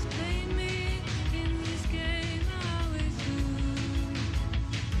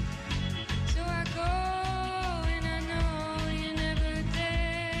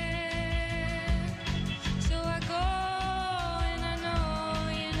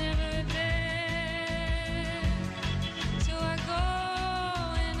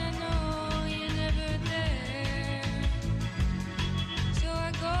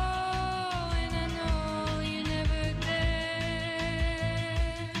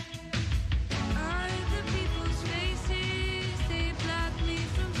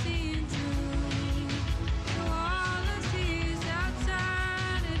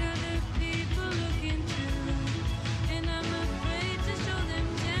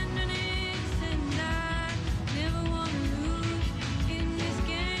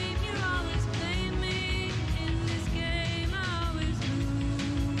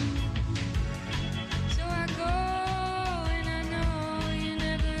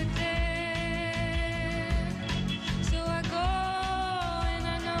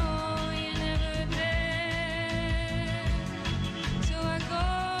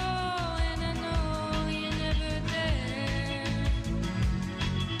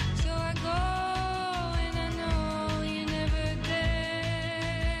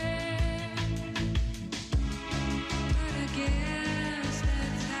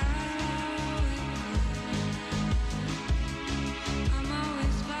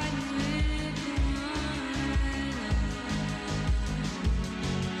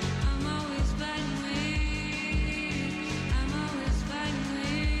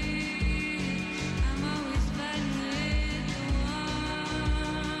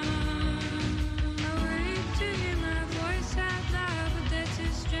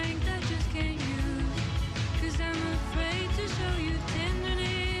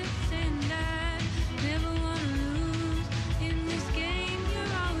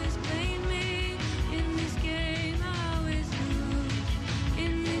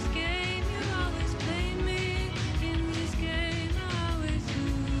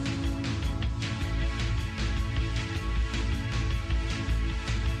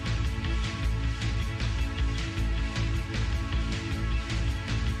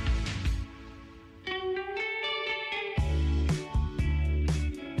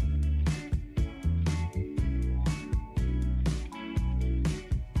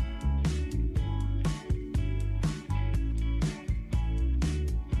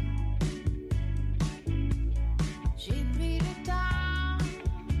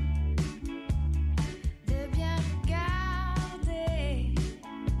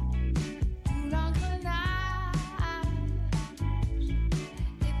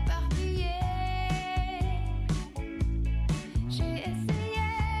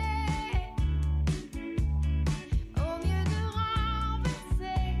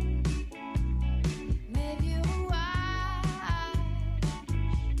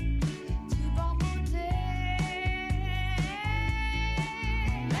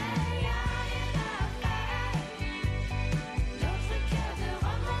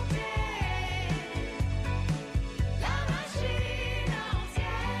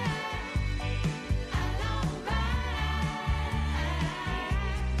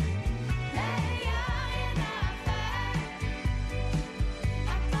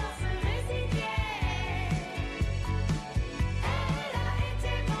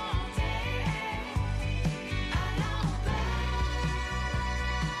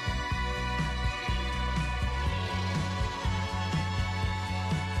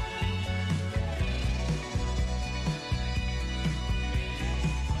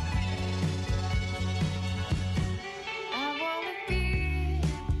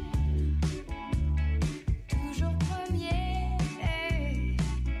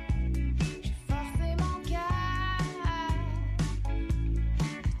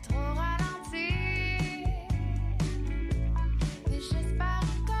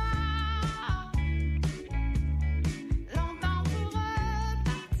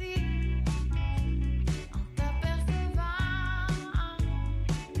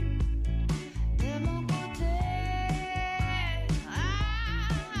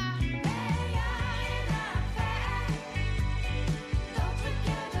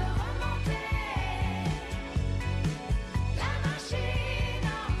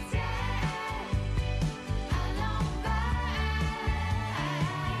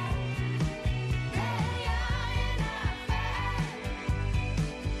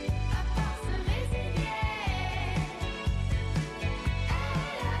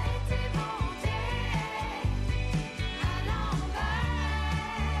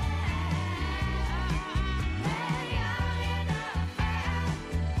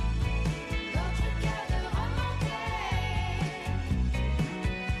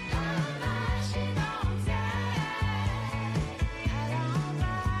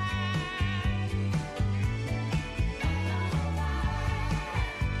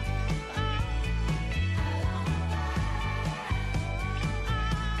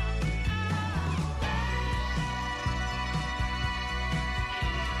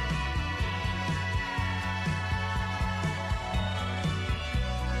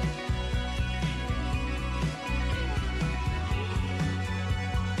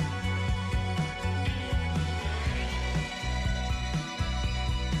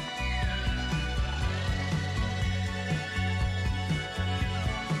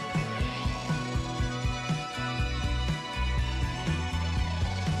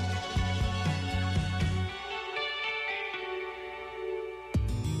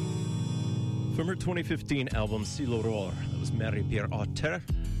 From her 2015 album Si l'Aurore, that was Marie-Pierre Auteur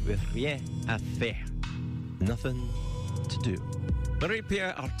with Rien à faire. Nothing to do.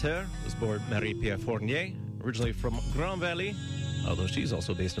 Marie-Pierre Auteur was born Marie-Pierre Fournier, originally from Grand Valley, although she's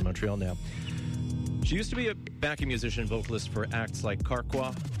also based in Montreal now. She used to be a backing musician vocalist for acts like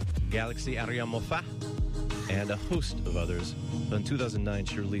Carquois, Galaxy Ariane Moffat, and a host of others. But in 2009,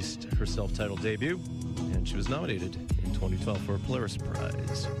 she released her self-titled debut, and she was nominated in 2012 for a Polaris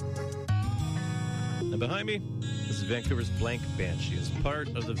Prize. And behind me is Vancouver's Blank Banshee as part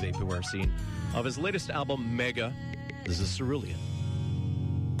of the vaporware scene of his latest album, Mega. This is Cerulean.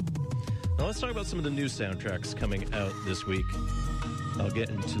 Now let's talk about some of the new soundtracks coming out this week. I'll get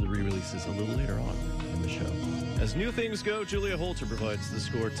into the re-releases a little later on in the show. As new things go, Julia Holter provides the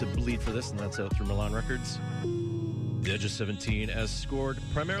score to Bleed for This, and that's out through Milan Records. The Edge of 17, as scored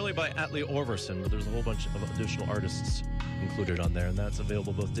primarily by Atle Orverson, but there's a whole bunch of additional artists included on there, and that's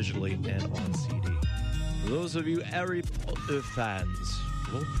available both digitally and on CD. For those of you Harry Potter fans,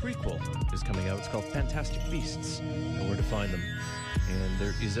 well, prequel is coming out. It's called Fantastic Beasts, and where to find them. And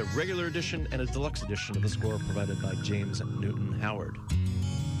there is a regular edition and a deluxe edition of the score provided by James Newton Howard.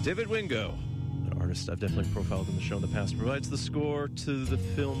 David Wingo, an artist I've definitely profiled in the show in the past, provides the score to the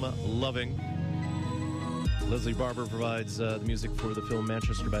film Loving. Leslie Barber provides the music for the film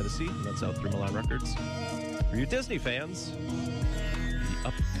Manchester by the Sea, and that's out through Milan Records. For you Disney fans, the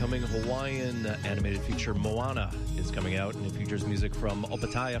upcoming Hawaiian animated feature Moana is coming out, and it features music from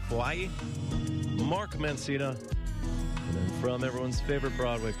Opataya Hawaii, Mark Mancina, and then from everyone's favorite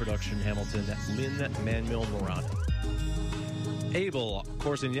Broadway production, Hamilton, Lin-Manuel Miranda. Abel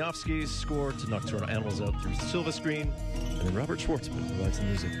Korzeniowski's score to Nocturnal Animals out through Silva Screen, and then Robert Schwartzman provides the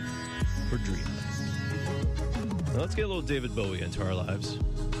music for Dreamland. Now let's get a little David Bowie into our lives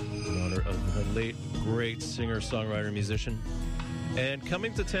in honor of the late, great singer, songwriter, musician. And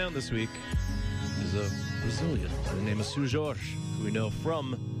coming to town this week is a Brazilian by the name of Seu Jorge, who we know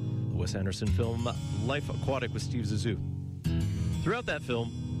from the Wes Anderson film Life Aquatic with Steve Zissou. Throughout that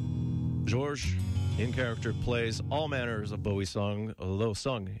film, Jorge, in character, plays all manners of Bowie song, although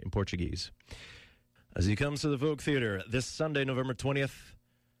sung in Portuguese. As he comes to the Vogue Theater this Sunday, November 20th,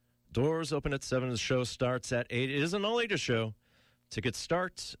 doors open at 7. The show starts at 8. It is an all-ages show. Tickets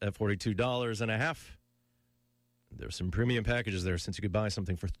start at $42 and a half. There's some premium packages there, since you could buy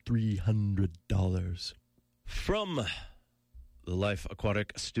something for $300. From the Life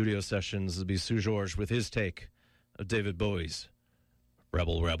Aquatic studio sessions, will be Seu Jorge with his take of David Bowie's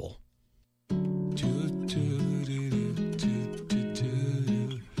Rebel Rebel.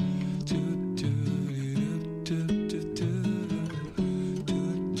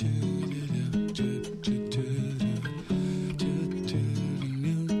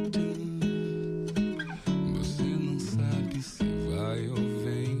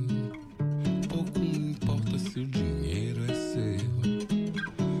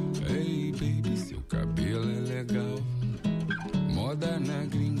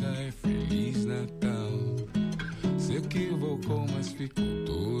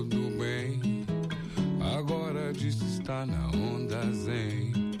 Na onda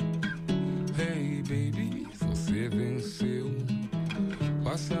zen. Hey baby, você venceu.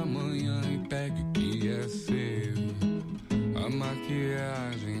 Passe amanhã e pegue o que é seu. A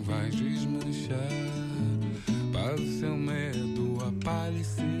maquiagem vai desmanchar para o seu medo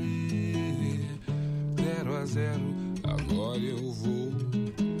aparecer. 0 a 0, agora eu vou.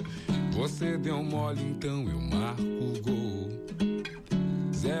 Você deu mole, então eu marco o gol.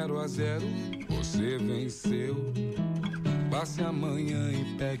 0 a 0, você venceu. Passe amanhã e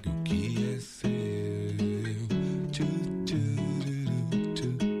pegue o que é seu.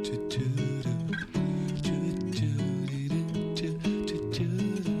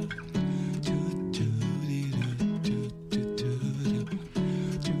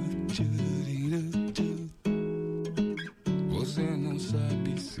 Você não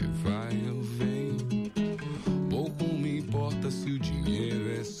sabe se vai ou vem. Pouco me importa se o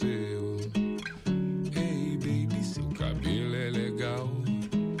dinheiro é seu.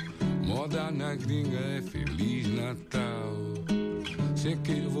 Moda na gringa é Feliz Natal. Se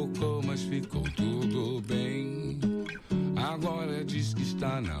equivocou, mas ficou tudo bem. Agora diz que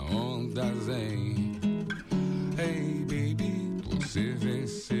está na onda zen. Hey baby, você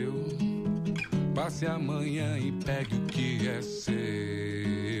venceu. Passe amanhã e pegue o que é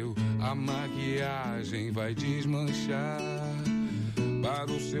seu. A maquiagem vai desmanchar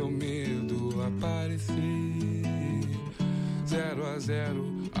para o seu medo aparecer. 0 a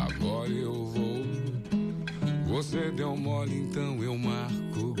 0, agora eu vou. Você deu mole, então eu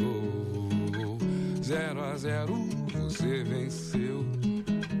marco o gol. 0 a 0, você venceu.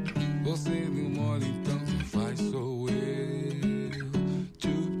 Você deu mole. mole, então quem faz sou eu.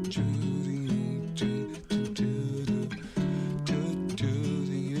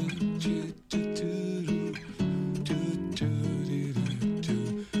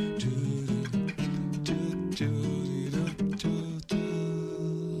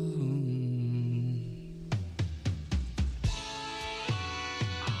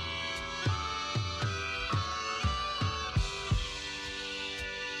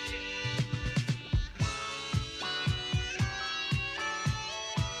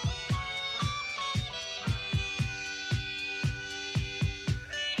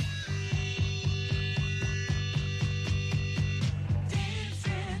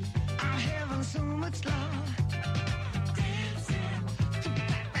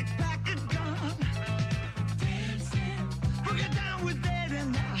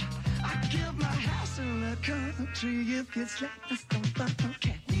 If it's like this, don't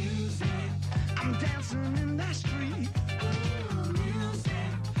care. Music. I'm dancing in the street. Ooh, music.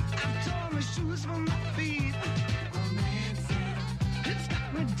 I've torn my shoes from my feet. Romantic. It's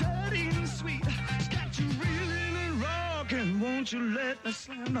got me dirty and sweet. It's got you reeling and rocking. Won't you let me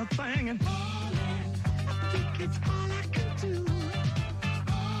slam the thing and falling? I think it's all I can do.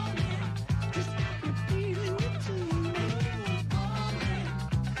 Falling. Just got me feeling it too. Falling.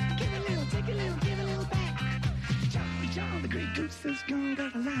 Give a little, take a little, give a little back. John, the great goose is gone,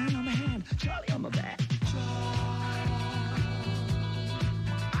 got a lion on my hand, Charlie on my back.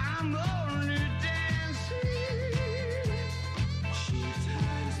 I'm only dancing. She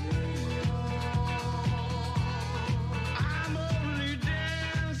turns me on. I'm only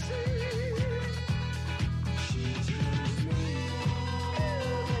dancing. She turns me on.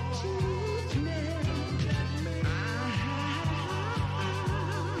 Choose me.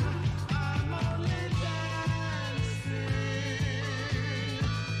 I'm only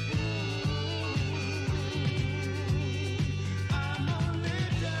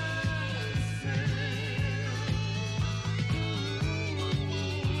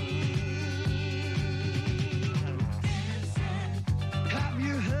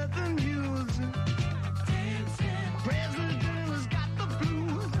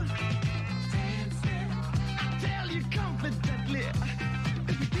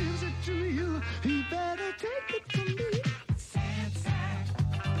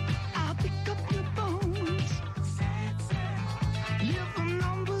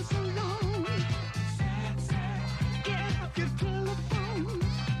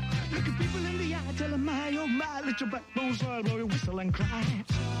your backbone swell, blow your whistle and cry.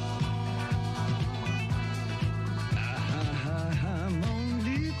 I'm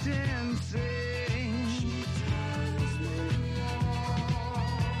only dancing. She turns me on.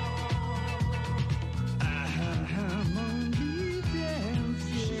 I'm only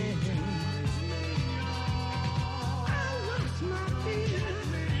dancing. I lost my fear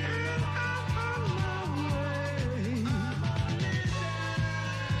and I'm on my way.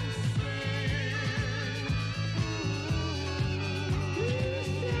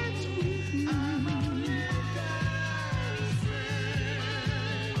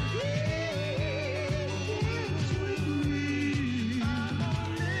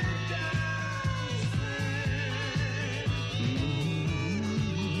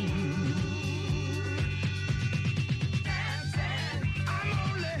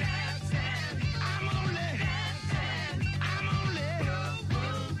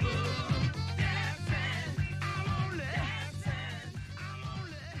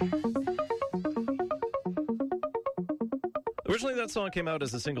 Originally, that song came out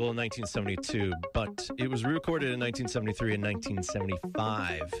as a single in 1972, but it was recorded in 1973 and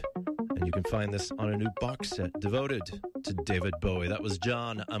 1975. And you can find this on a new box set devoted to David Bowie. That was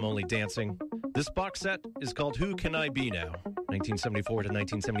John, I'm Only Dancing. This box set is called Who Can I Be Now, 1974 to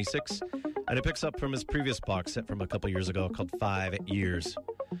 1976. And it picks up from his previous box set from a couple years ago called 5 Years.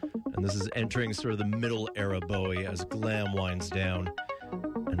 And this is entering sort of the middle era Bowie as glam winds down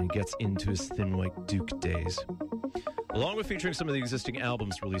and he gets into his Thin White Duke days. Along with featuring some of the existing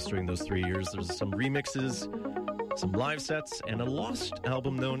albums released during those 3 years, there's some remixes, some live sets, and a lost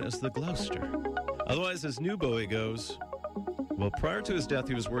album known as The Gloucester. Otherwise, as new Bowie goes, well, prior to his death,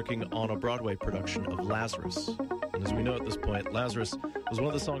 he was working on a Broadway production of Lazarus. And as we know at this point, Lazarus was one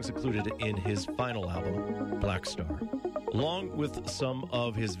of the songs included in his final album, Black Star. Along with some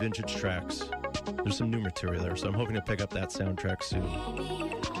of his vintage tracks, there's some new material there, so I'm hoping to pick up that soundtrack soon.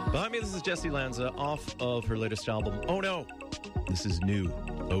 Behind me, this is Jessie Lanza off of her latest album, Oh No! This is new,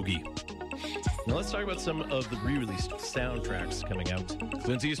 Ogie. Now let's talk about some of the re-released soundtracks coming out.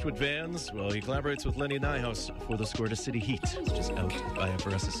 Clint Eastwood fans, well, he collaborates with Lenny Nyhouse for the score to City Heat, which is out by a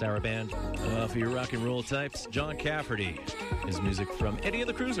Baressa Sarah band. For your rock and roll types, John Cafferty. His music from Eddie and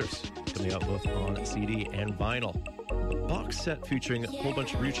the Cruisers, coming out both on CD and vinyl. A box set featuring a whole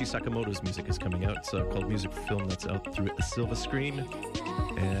bunch of Ryuichi Sakamoto's music is coming out. It's called Music for Film. That's out through a Silva Screen.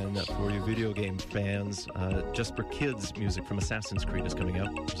 And for your video game fans, Just for Kids music from Assassin's Creed is coming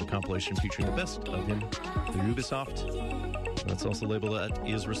out. There's a compilation featuring the best of him through Ubisoft. That's also a label that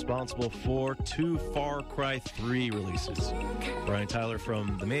is responsible for 2 Far Cry 3 releases. Brian Tyler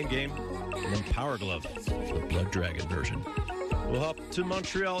from the main game, and then Power Glove for the Blood Dragon version. We'll hop to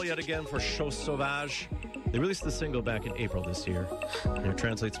Montreal yet again for Chose Sauvage. They released the single back in April this year, and it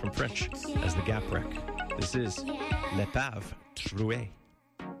translates from French as The Gap Wreck. This is L'Épave Trouée.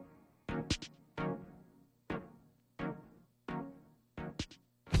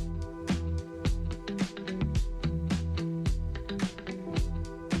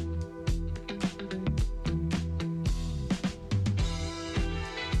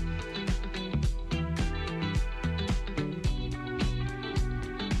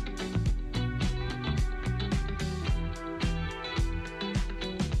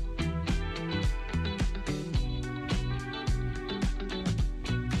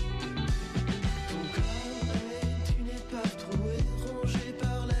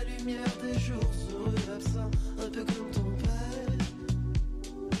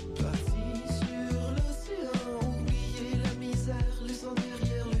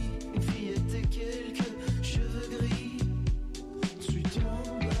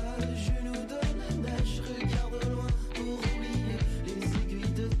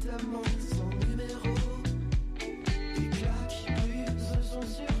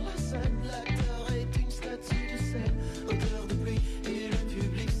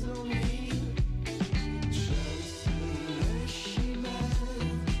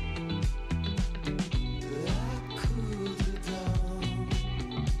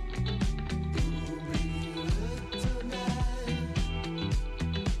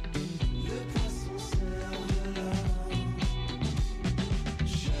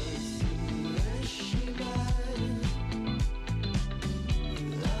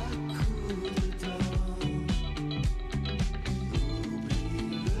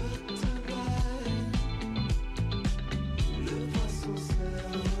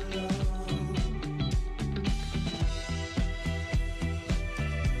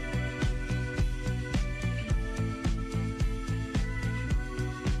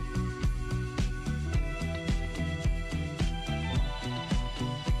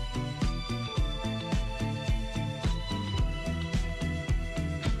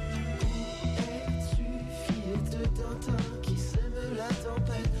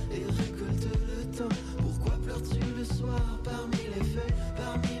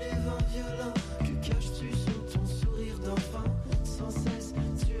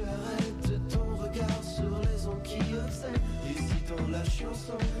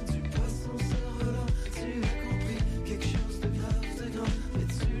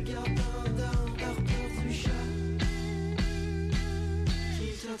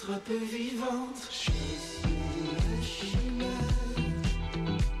 peu vivante. Je suis la chimère,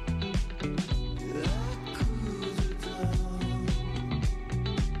 à coups de temps.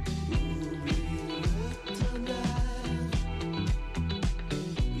 Oublie le tonnerre,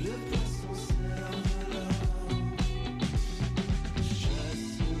 le poisson cerf-volant. Je suis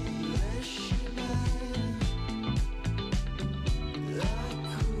la chimère, à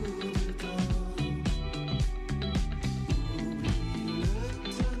coups de temps. Oublie le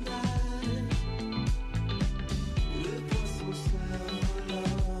tonnerre, le poisson cerf-volant.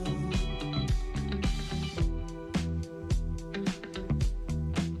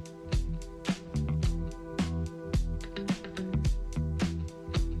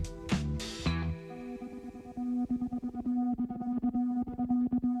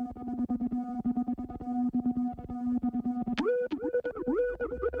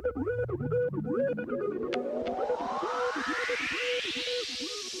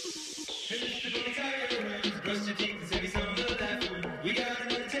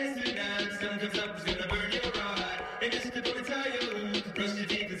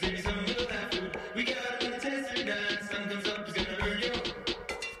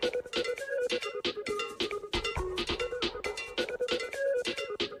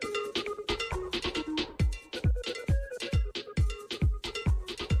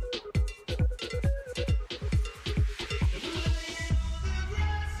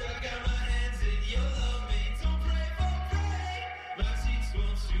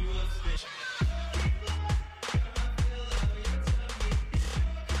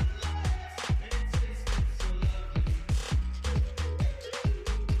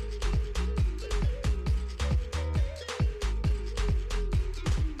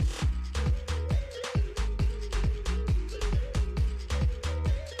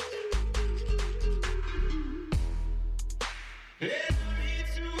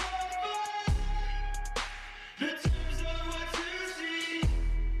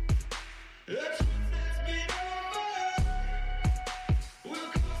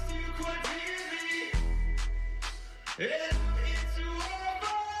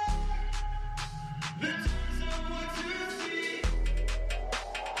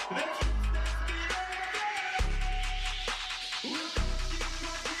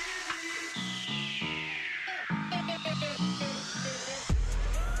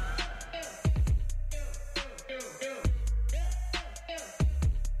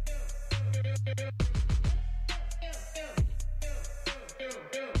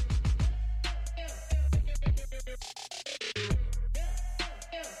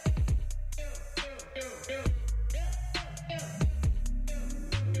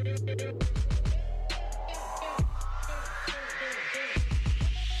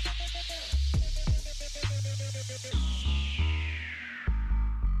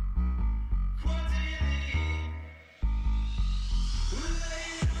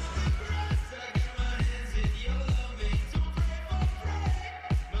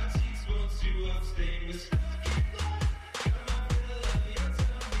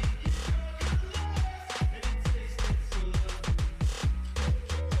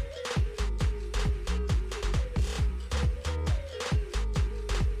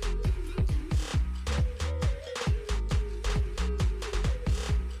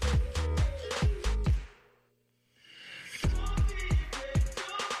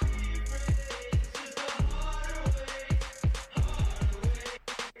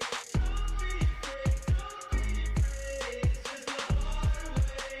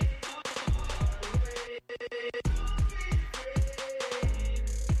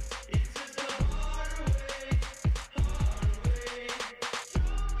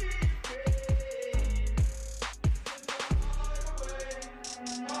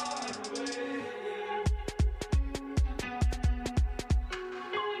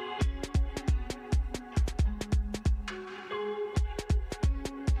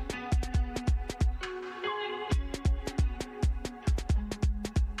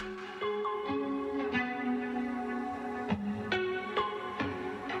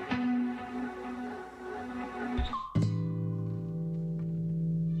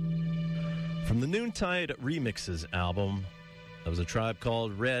 From the Noontide Remixes album, that was a Tribe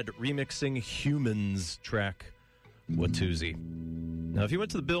Called Red remixing Humans track, Watusi. Now, if you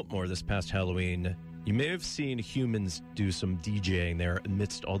went to the Biltmore this past Halloween, you may have seen Humans do some DJing there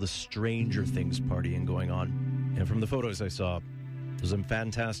amidst all the Stranger Things partying going on. And from the photos I saw, there's some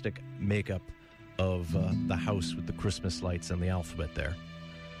fantastic makeup of the house with the Christmas lights and the alphabet there.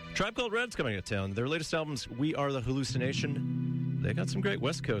 Tribe Called Red's coming to town. Their latest album's We Are the Hallucination. They got some great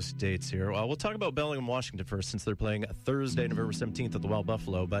West Coast dates here. We'll talk about Bellingham, Washington first, since they're playing Thursday, November 17th at the Wild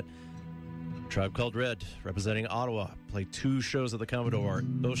Buffalo. But Tribe Called Red, representing Ottawa, play 2 shows at the Commodore.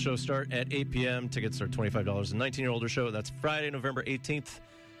 Those shows start at 8 p.m. Tickets are $25. A 19-year-older show, that's Friday, November 18th,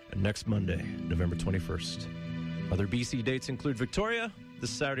 and next Monday, November 21st. Other BC dates include Victoria,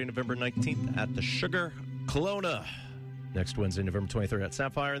 this Saturday, November 19th at the Sugar, Kelowna, next Wednesday, November 23rd at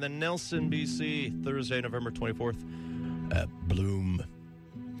Sapphire, and then Nelson, BC, Thursday, November 24th at Bloom.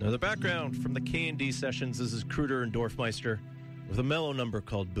 Now, the background from the K&D sessions, this is Kruder and Dorfmeister with a mellow number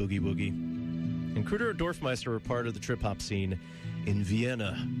called Boogie Woogie. And Kruder and Dorfmeister were part of the trip-hop scene in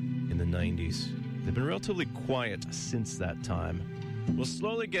Vienna in the 90s. They've been relatively quiet since that time. We'll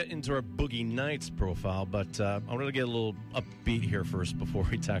slowly get into our Boogie Nights profile, but I'm going to get a little upbeat here first before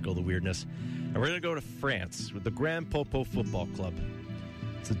we tackle the weirdness. And we're going to go to France with the Grand Popo Football Club.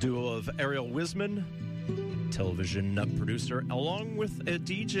 It's a duo of Ariel Wiseman, television producer, along with a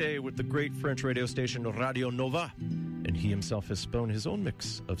DJ with the great French radio station Radio Nova. And he himself has spun his own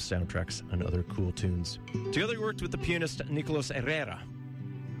mix of soundtracks and other cool tunes. Together he worked with the pianist Nicolas Herrera,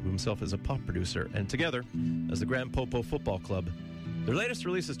 who himself is a pop producer, and together as the Grand Popo Football Club. Their latest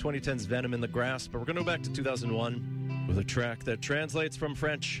release is 2010's Venom in the Grass, but we're going to go back to 2001 with a track that translates from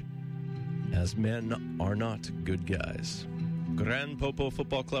French as Men Are Not Good Guys. Grand Popo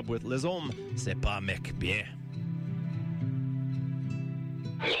Football Club with Les Hommes, c'est pas mec bien.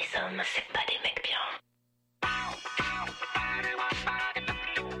 Les hommes, c'est pas des mecs bien.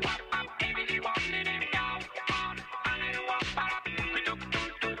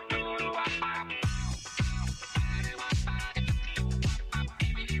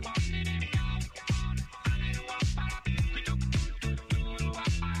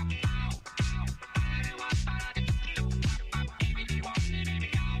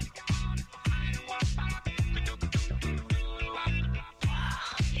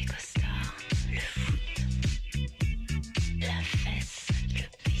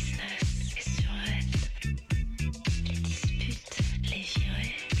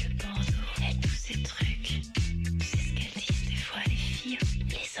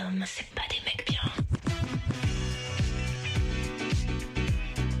 C'est pas des mecs bien.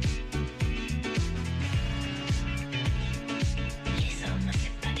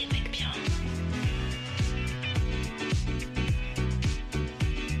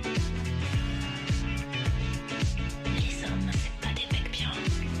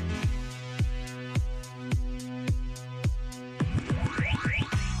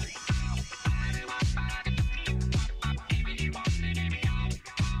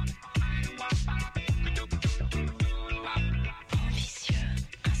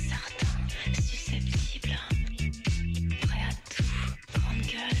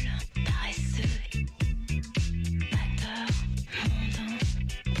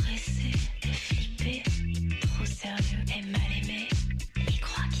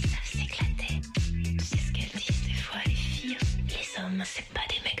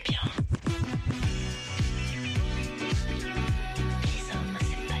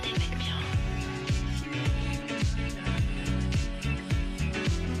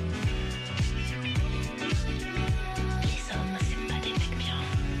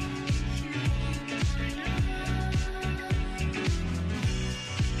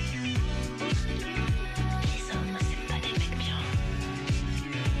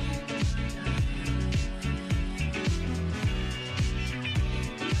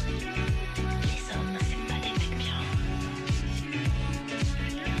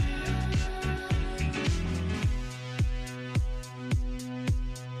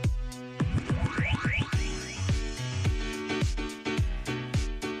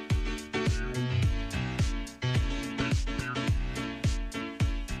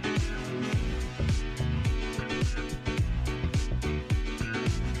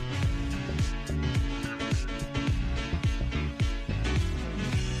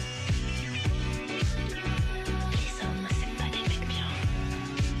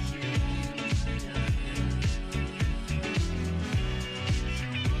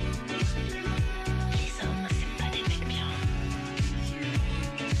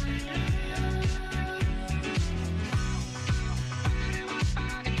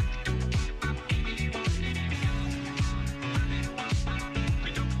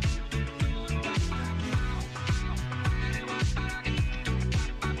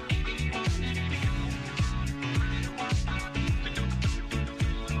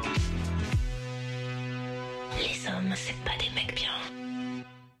 hommes, c'est pas des mecs bien.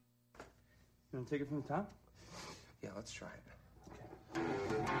 You want to take it from the top? Yeah, let's try it.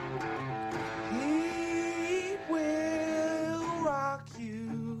 He will rock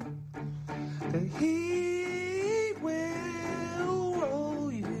you. The heat will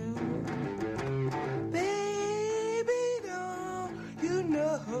roll you. Baby, don't you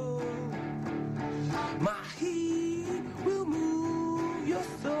know my heat will move your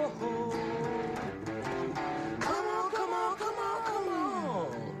soul. Come on, come on, come on, come on.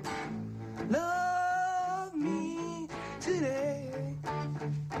 Love me today.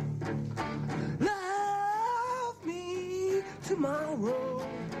 Love me tomorrow.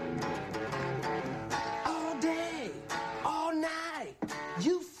 All day, all night,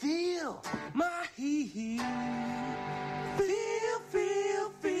 you feel my heat.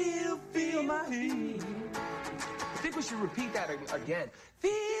 Feel my heat. I think we should repeat that again.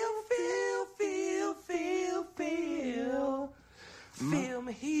 Feel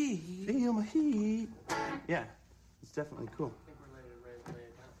my heat. Feel my heat. Yeah, it's definitely cool.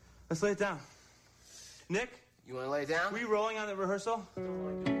 Let's lay it down. Nick? You want to lay it down? We rolling on the rehearsal?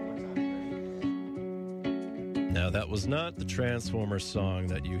 Now, that was not the Transformers song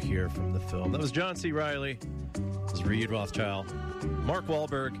that you hear from the film. That was John C. Reilly. It was Reed Rothschild. Mark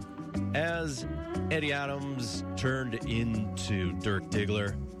Wahlberg as Eddie Adams turned into Dirk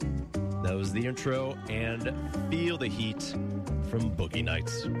Diggler. That was the intro and Feel the Heat from Boogie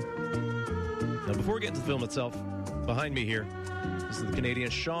Nights. Now, before we get into the film itself, behind me here, this is the Canadian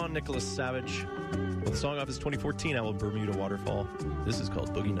Sean Nicholas Savage with a song off his 2014 album, Bermuda Waterfall. This is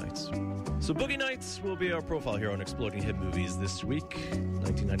called Boogie Nights. So Boogie Nights will be our profile here on Exploding Hit Movies this week.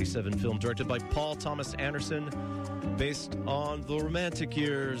 1997 film directed by Paul Thomas Anderson, based on the romantic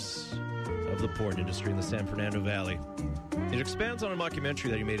years of the porn industry in the San Fernando Valley. It expands on a mockumentary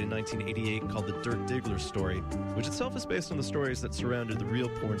that he made in 1988 called The Dirk Diggler Story, which itself is based on the stories that surrounded the real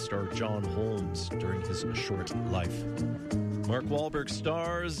porn star John Holmes during his short life. Mark Wahlberg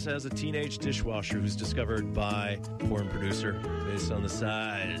stars as a teenage dishwasher who's discovered by a porn producer based on the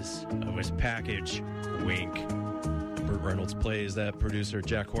size of his package. Wink. Burt Reynolds plays that producer,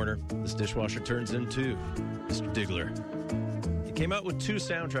 Jack Horner. This dishwasher turns into Mr. Diggler. It came out with 2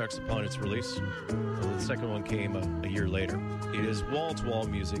 soundtracks upon its release, although the second one came a year later. It is wall-to-wall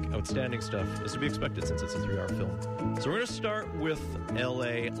music, outstanding stuff, as to be expected since it's a 3-hour film. So we're going to start with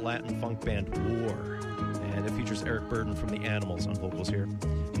LA Latin funk band War, and it features Eric Burden from The Animals on vocals here.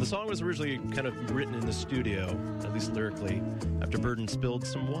 And the song was originally kind of written in the studio, at least lyrically, after Burden spilled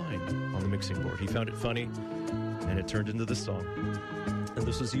some wine on the mixing board. He found it funny, and it turned into this song. And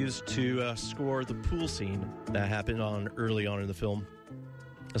this was used to score the pool scene that happened early on in the film,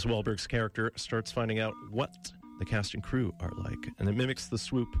 as Wahlberg's character starts finding out what the cast and crew are like, and it mimics the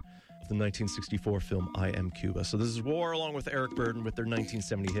swoop of the 1964 film I Am Cuba. So this is War along with Eric Burden with their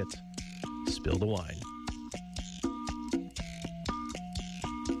 1970 hit, Spill the Wine.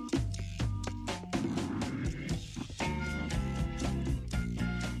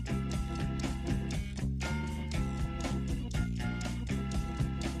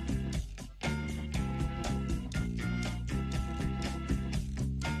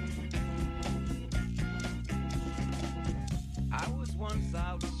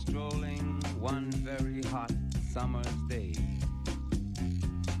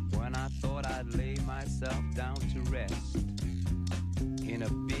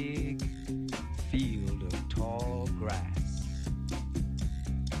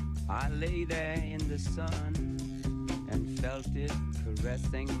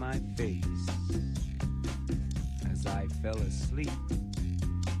 Caressing my face as I fell asleep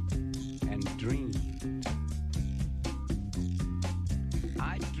and dreamed.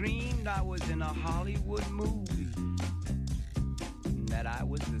 I dreamed I was in a Hollywood movie, and that I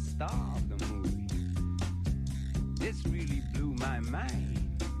was the star of the movie. This really blew my mind.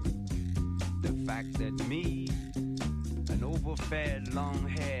 The fact that me, an overfed,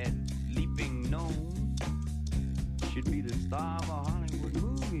 long-haired, leaping gnome, should be the star of a Hollywood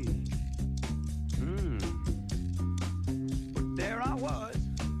movie. But there I was.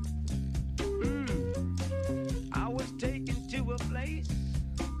 I was taken to a place,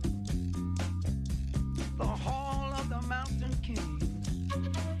 the Hall of the Mountain King.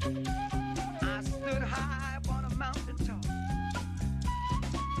 I stood high upon a mountain top,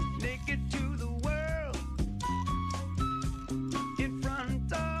 naked to the world, in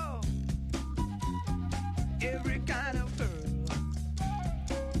front of every kind of girl.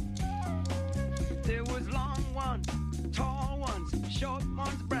 There was long ones, tall ones, short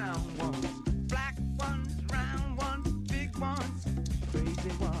ones, brown ones, black ones, round ones, big ones,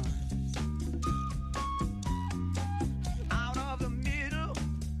 crazy ones.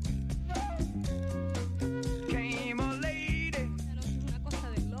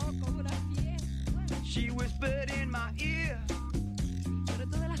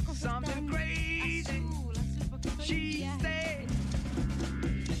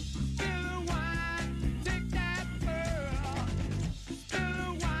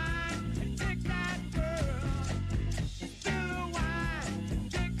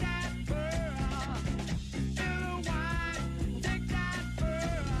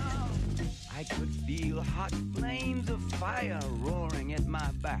 the hot flames of fire roaring at my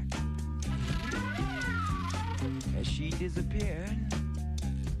back. As she disappeared,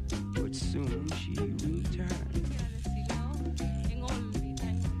 but soon she returned.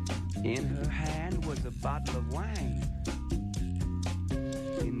 In her hand was a bottle of wine,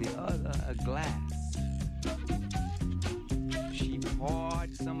 in the other a glass. She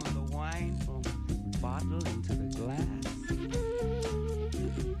poured some of the wine from the bottle into the glass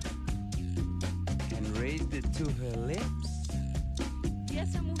and raised it to her lips.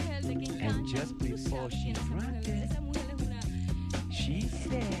 And just before she drank it, she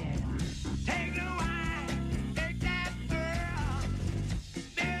said, "Take the wine, take that girl.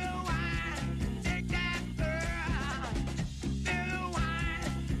 Spill the wine, take that girl. Spill the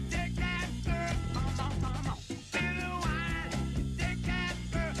wine, take that girl. Come on. Spill the wine, take that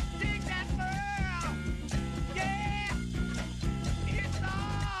girl, take that girl. Yeah, it's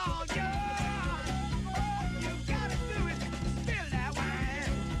all yours. All you gotta do is spill that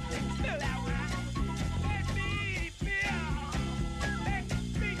wine, spill that wine. Let me feel, let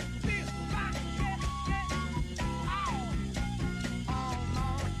me feel my head. Oh,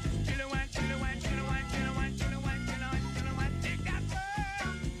 Lord. Spill the wine, spill the wine, spill the wine, spill the wine, spill the wine, spill the wine, spill the wine. Take that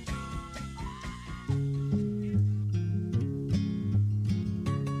girl.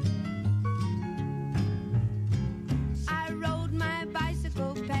 I rode my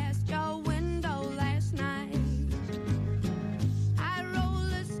bicycle past your window last night. I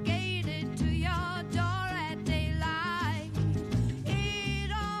roller skated to your door at daylight.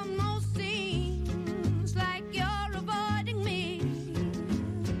 It almost seems like you're avoiding me.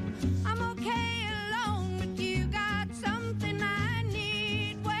 I'm okay alone, but you got something I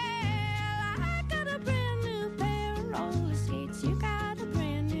need. Well, I got a brand new pair of roller skates. You got a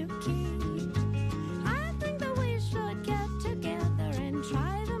brand new key. I think that we should get together and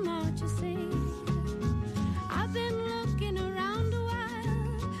try them out, you see. I've been looking around a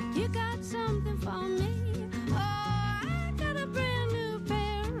while. You got something for me. Oh, I got a brand new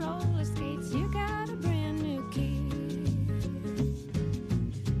pair of roller skates. You got a brand new key.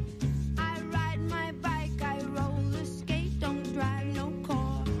 I ride my bike, I roller skate, don't drive no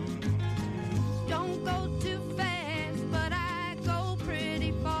car. Don't go too fast, but I go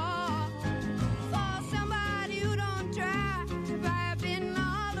pretty far. For somebody who don't drive, I've been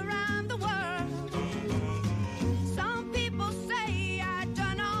all around the world. Some people say I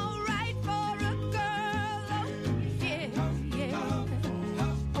done all right for a girl. Oh, yeah, yeah.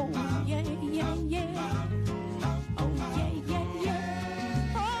 Oh, yeah, yeah, yeah. Oh, yeah, yeah, yeah.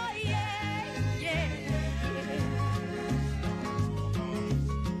 Oh, yeah, yeah.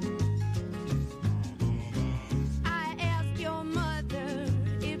 I asked your mother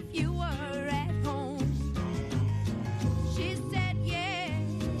if you were at home. She said yes,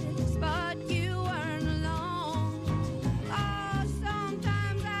 but you weren't alone. Oh,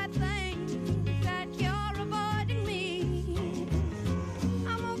 sometimes I think that you're avoiding me.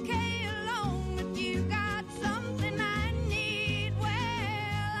 I'm okay alone, but you got something I need. Well,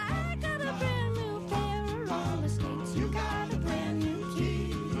 I got a brand new pair of roller skates. You got a brand new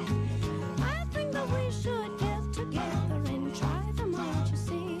key. I think that we should get together and try them out, you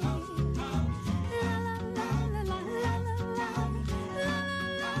see. La la la la la la la la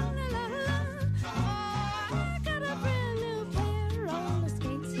la la la. Oh, I got a brand new pair of roller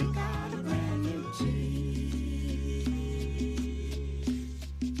skates. You got a brand new key.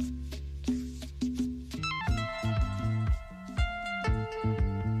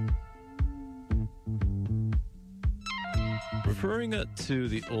 Referring to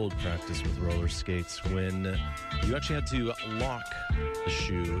the old practice with roller skates when you actually had to lock the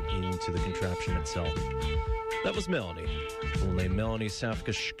shoe into the contraption itself. That was Melanie. Full name Melanie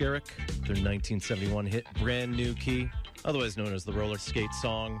Safka-Shkerik, their 1971 hit Brand New Key, otherwise known as the roller skate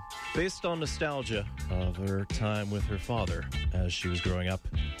song, based on nostalgia of her time with her father as she was growing up.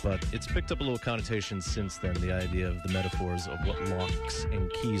 But it's picked up a little connotation since then, the idea of the metaphors of what locks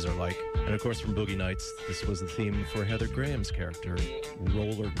and keys are like. And of course, from Boogie Nights, this was the theme for Heather Graham's character,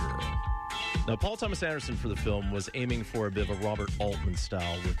 Roller Girl. Now, Paul Thomas Anderson for the film was aiming for a bit of a Robert Altman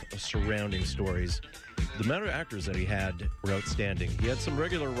style with surrounding stories. The amount of actors that he had were outstanding. He had some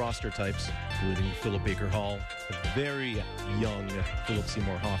regular roster types, including Philip Baker Hall, a very young Philip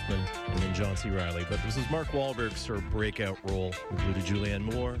Seymour Hoffman, and then John C. Reilly. But this was Mark Wahlberg's sort of breakout role, included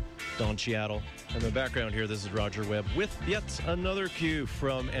Julianne Moore, Don Cheadle. And in the background here, this is Roger Webb with yet another cue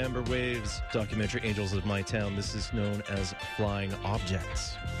from Amber Wave's documentary Angels of My Town. This is known as Flying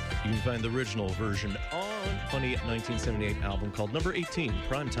Objects. You can find the original version on a funny 1978 album called Number 18,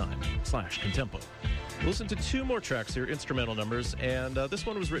 Primetime / Contempo. We'll listen to two more tracks here, instrumental numbers, and this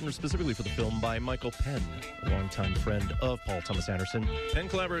one was written specifically for the film by Michael Penn, a longtime friend of Paul Thomas Anderson. Penn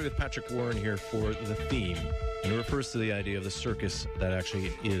collaborated with Patrick Warren here for the theme, and it refers to the idea of the circus that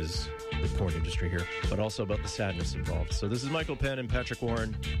actually is the porn industry here, but also about the sadness involved. So this is Michael Penn and Patrick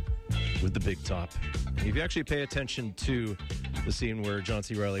Warren with the big top. If you actually pay attention to the scene where John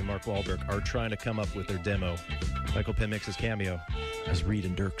C. Reilly and Mark Wahlberg are trying to come up with their demo, Michael Penn makes his cameo as Reed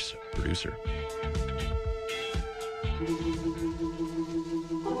and Dirk's producer.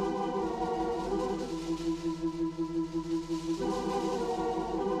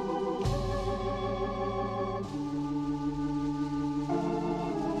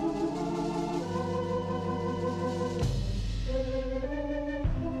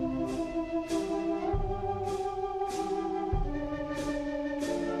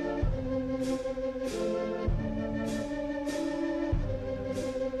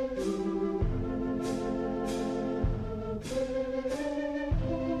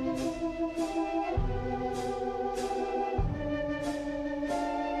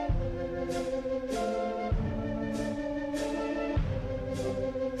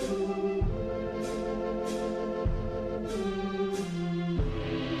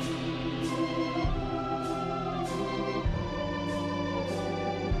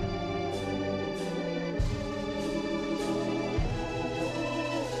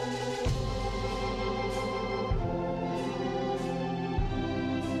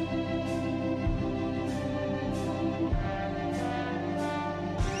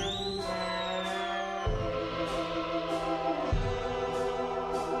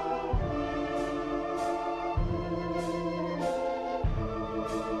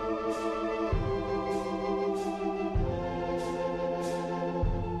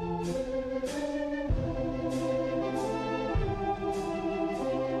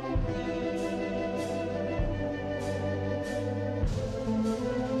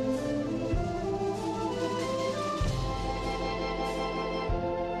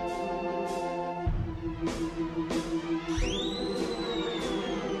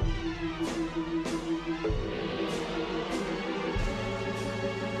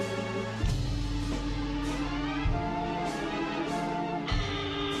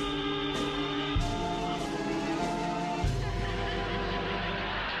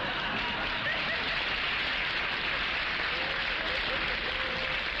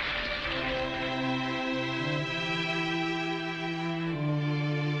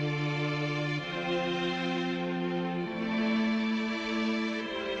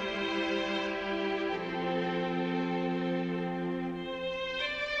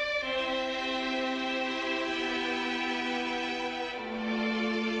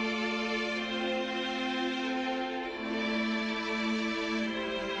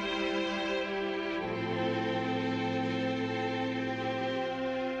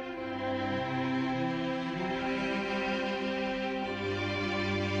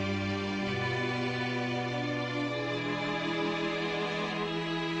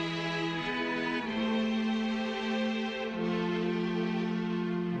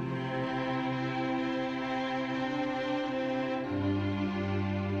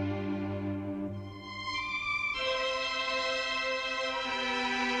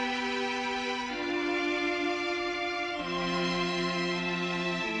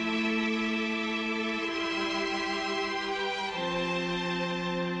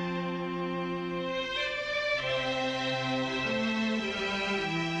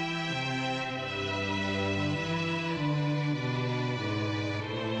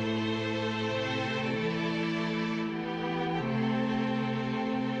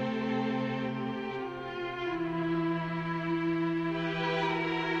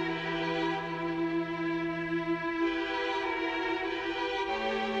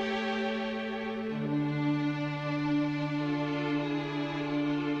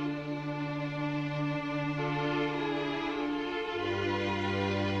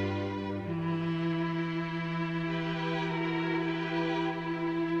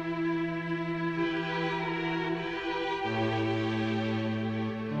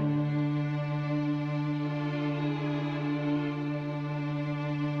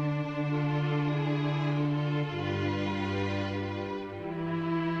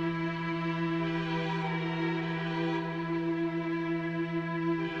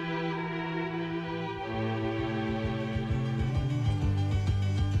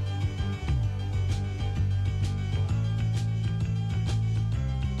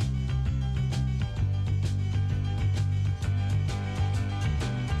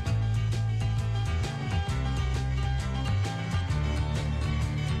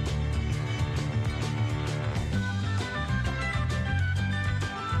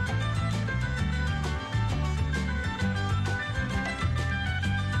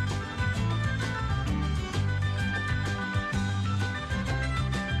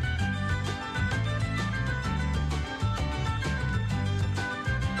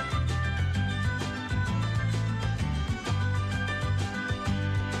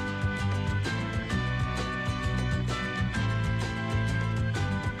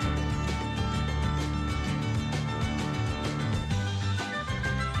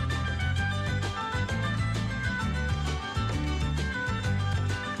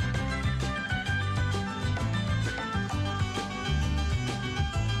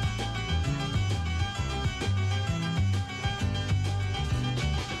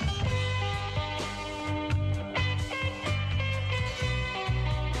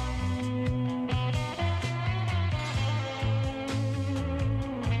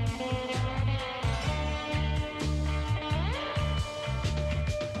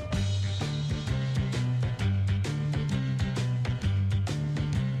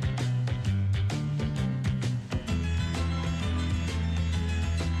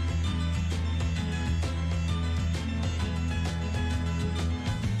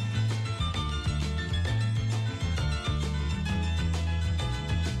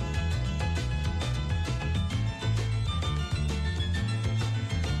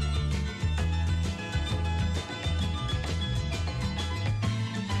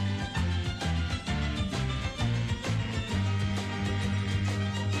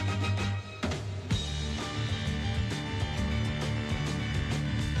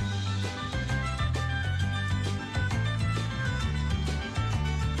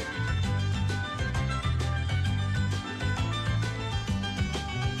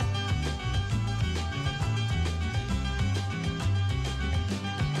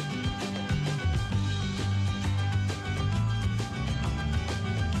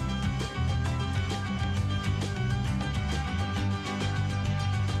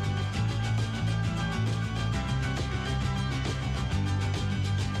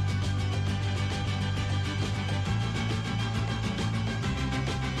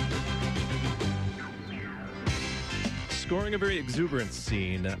 scoring a very exuberant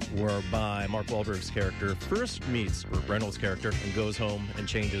scene whereby Mark Wahlberg's character first meets Burt Reynolds' character and goes home and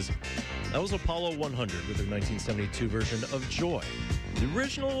changes. That was Apollo 100 with their 1972 version of Joy. The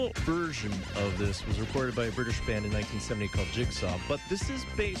original version of this was recorded by a British band in 1970 called Jigsaw, but this is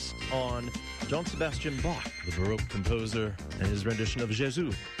based on John Sebastian Bach, the Baroque composer, and his rendition of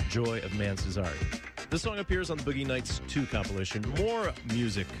Jesus, Joy of Man's Desire. This song appears on the Boogie Nights 2 compilation, More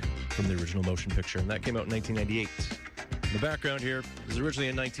Music from the original motion picture, and that came out in 1998. The background here is originally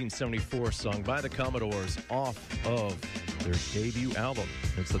a 1974 song by the Commodores off of their debut album.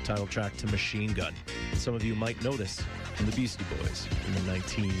 It's the title track to Machine Gun. Some of you might know this from the Beastie Boys in the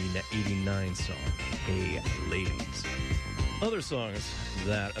 1989 song, Hey Ladies. Other songs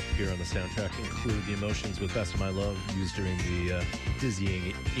that appear on the soundtrack include The Emotions with Best of My Love, used during the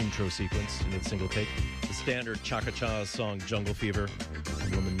dizzying intro sequence in its single take. The standard Chaka-Cha song, Jungle Fever,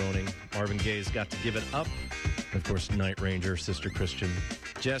 Woman Moaning, Marvin Gaye's Got to Give It Up, and of course, Night Ranger, Sister Christian,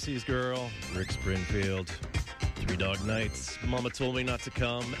 Jesse's Girl, Rick Springfield, Three Dog Nights, Mama Told Me Not to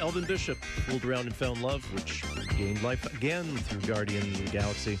Come, Elvin Bishop, Fooled Around and Found Love, which gained life again through Guardians of the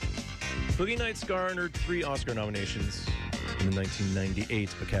Galaxy. Boogie Nights garnered 3 Oscar nominations in the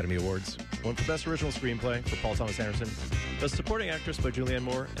 1998 Academy Awards. One for Best Original Screenplay for Paul Thomas Anderson, Best Supporting Actress by Julianne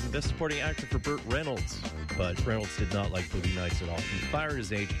Moore, and Best Supporting Actor for Burt Reynolds. But Reynolds did not like Boogie Nights at all. He fired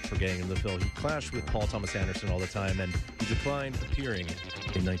his agent for getting in the film. He clashed with Paul Thomas Anderson all the time, and he declined appearing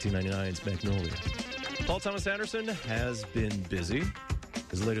in 1999's Magnolia. Paul Thomas Anderson has been busy.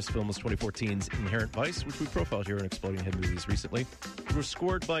 His latest film was 2014's Inherent Vice, which we profiled here in Exploding Head Movies recently. It was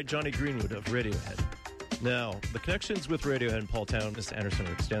scored by Johnny Greenwood of Radiohead. Now, the connections with Radiohead and Paul Thomas Anderson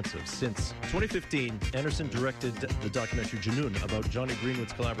are extensive. Since 2015, Anderson directed the documentary Junoon about Johnny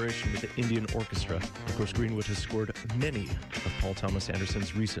Greenwood's collaboration with the Indian Orchestra. Of course, Greenwood has scored many of Paul Thomas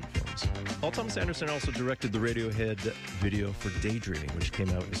Anderson's recent films. Paul Thomas Anderson also directed the Radiohead video for Daydreaming, which came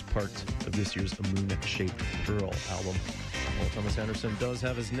out as part of this year's A Moon-Shaped Pearl album. Paul Thomas Anderson does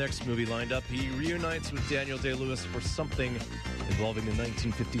have his next movie lined up. He reunites with Daniel Day-Lewis for something involving the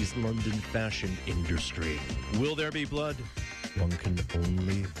 1950s London fashion industry. Will there be blood? One can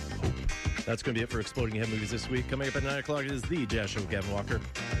only hope. That's going to be it for Exploding Head Movies this week. Coming up at 9 o'clock is The Jazz Show with Gavin Walker.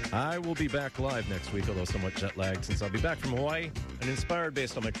 I will be back live next week, although somewhat jet-lagged since I'll be back from Hawaii. And inspired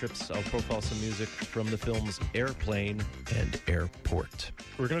based on my trips, I'll profile some music from the films Airplane and Airport.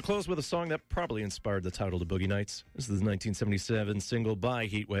 We're going to close with a song that probably inspired the title to Boogie Nights. This is the 1977 single by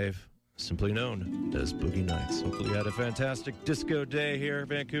Heatwave, simply known as Boogie Nights. Hopefully you had a fantastic disco day here in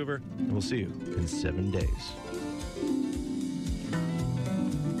Vancouver, and we'll see you in 7 days.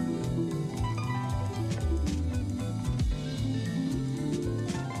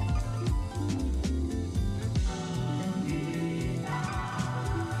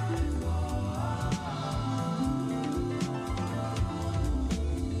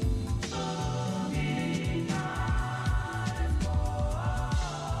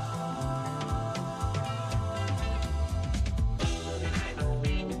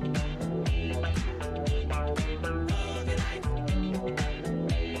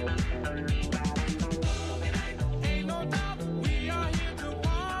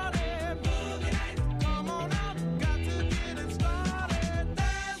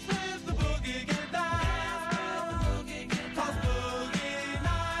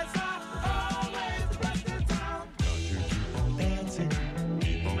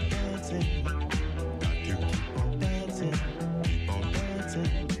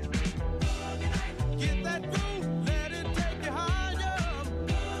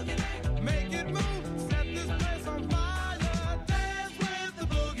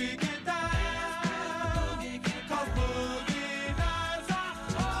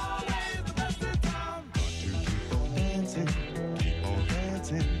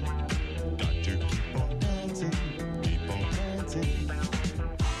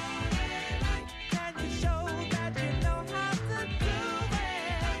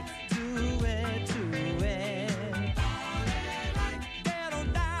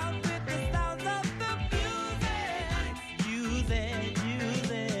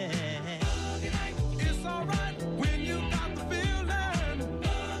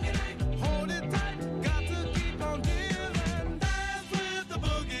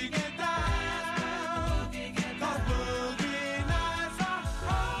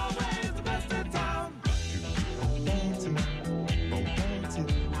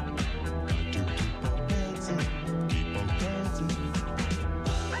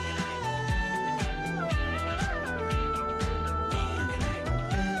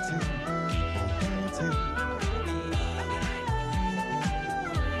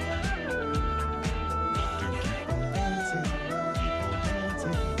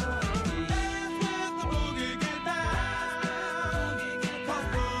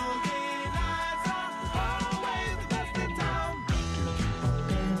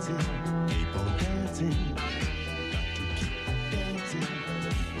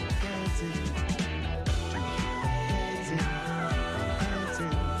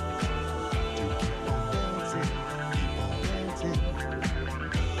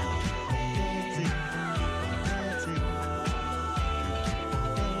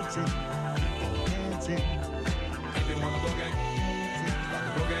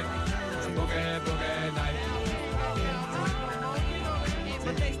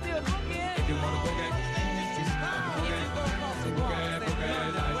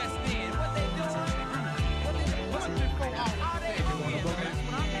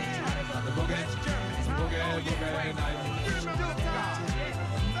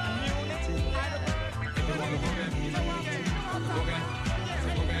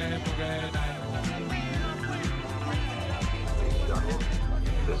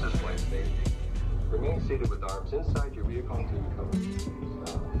 safety. Remain seated with arms inside your vehicle until you come to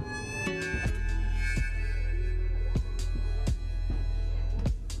stop.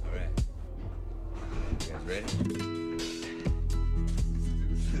 All right. You guys ready?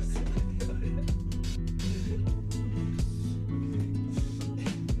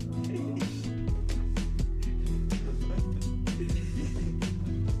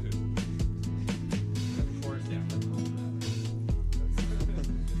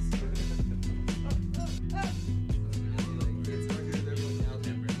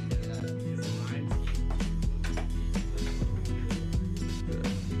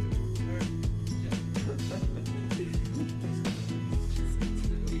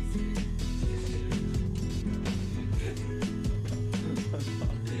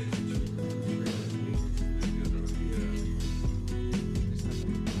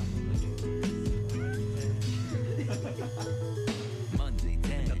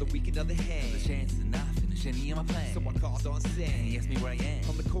 Another hand, the chance to not finish any of my plans. So I called on Sam. He asked me where I am.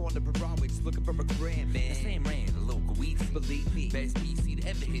 On the corner of Broadway, just looking for a grand man. The same ran the local weeds. Believe me, best PC to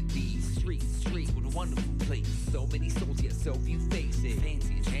ever hit these streets. Streets with a wonderful place. So many souls, yet so few faces.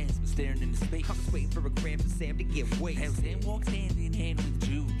 Fancy a chance, but staring into space. I was waiting for a grand for Sam to get weight. And Sam walks hand in hand with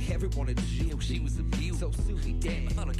Jude. Everyone a Jew. She was abused. So soon we damn. I thought I